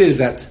fact is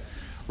that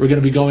we're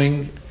going to be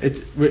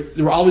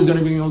we're always going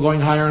to be going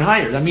higher and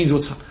higher. That means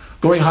what's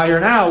going higher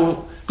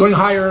now, going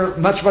higher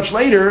much, much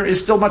later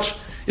is still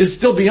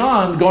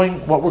beyond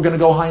what we're going to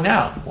go high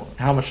now.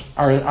 How much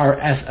our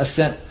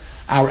essence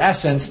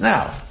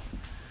now.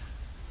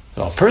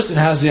 So a person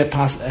has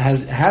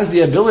the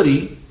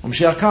ability when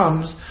Mashiach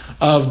comes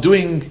of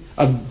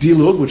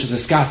dilug, which is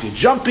Iskafia,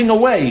 jumping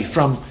away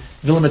from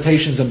the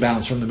limitations and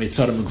bounds from the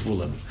Meitzarim and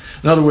Gvulim.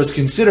 In other words,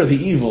 consider the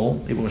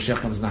evil. Even when Mashiach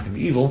comes, is not going to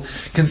be evil.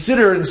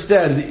 Consider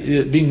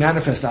instead being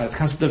manifested. The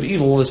concept of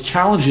evil as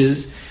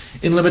challenges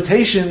in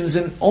limitations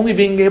and only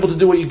being able to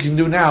do what you can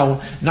do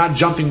now, not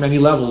jumping many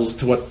levels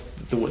to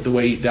the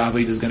way the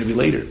Aved is going to be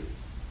later.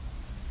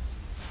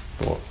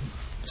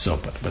 So,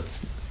 but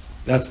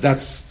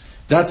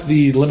that's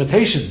the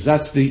limitations.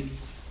 That's the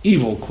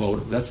evil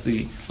quote. That's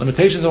the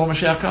limitations of when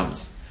Mashiach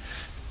comes.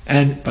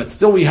 But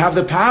still, we have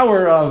the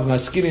power of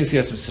Maskin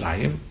Yitzias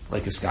Mitzrayim,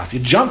 like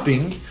Iskafia,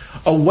 jumping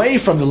away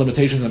from the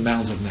limitations and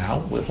bounds of now.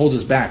 What holds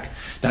us back?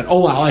 That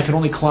I can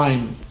only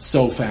climb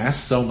so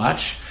fast, so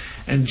much,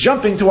 and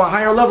jumping to a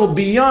higher level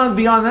beyond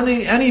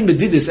any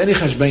medidis, any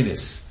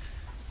cheshbeinis,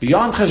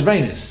 beyond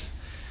cheshbeinis.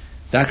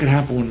 That can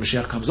happen when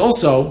Mashiach comes.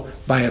 Also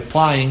by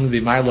applying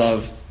the maila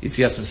of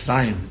Yitzias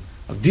Mitzrayim,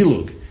 of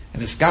Dilug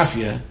and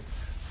Iskafia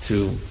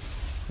to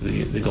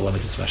the Golem,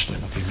 especially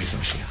not to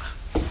Mashiach.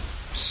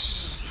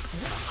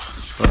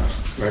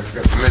 I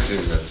forgot to mention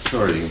that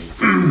story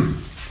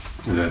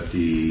that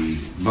the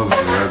Bava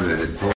Rebbe had told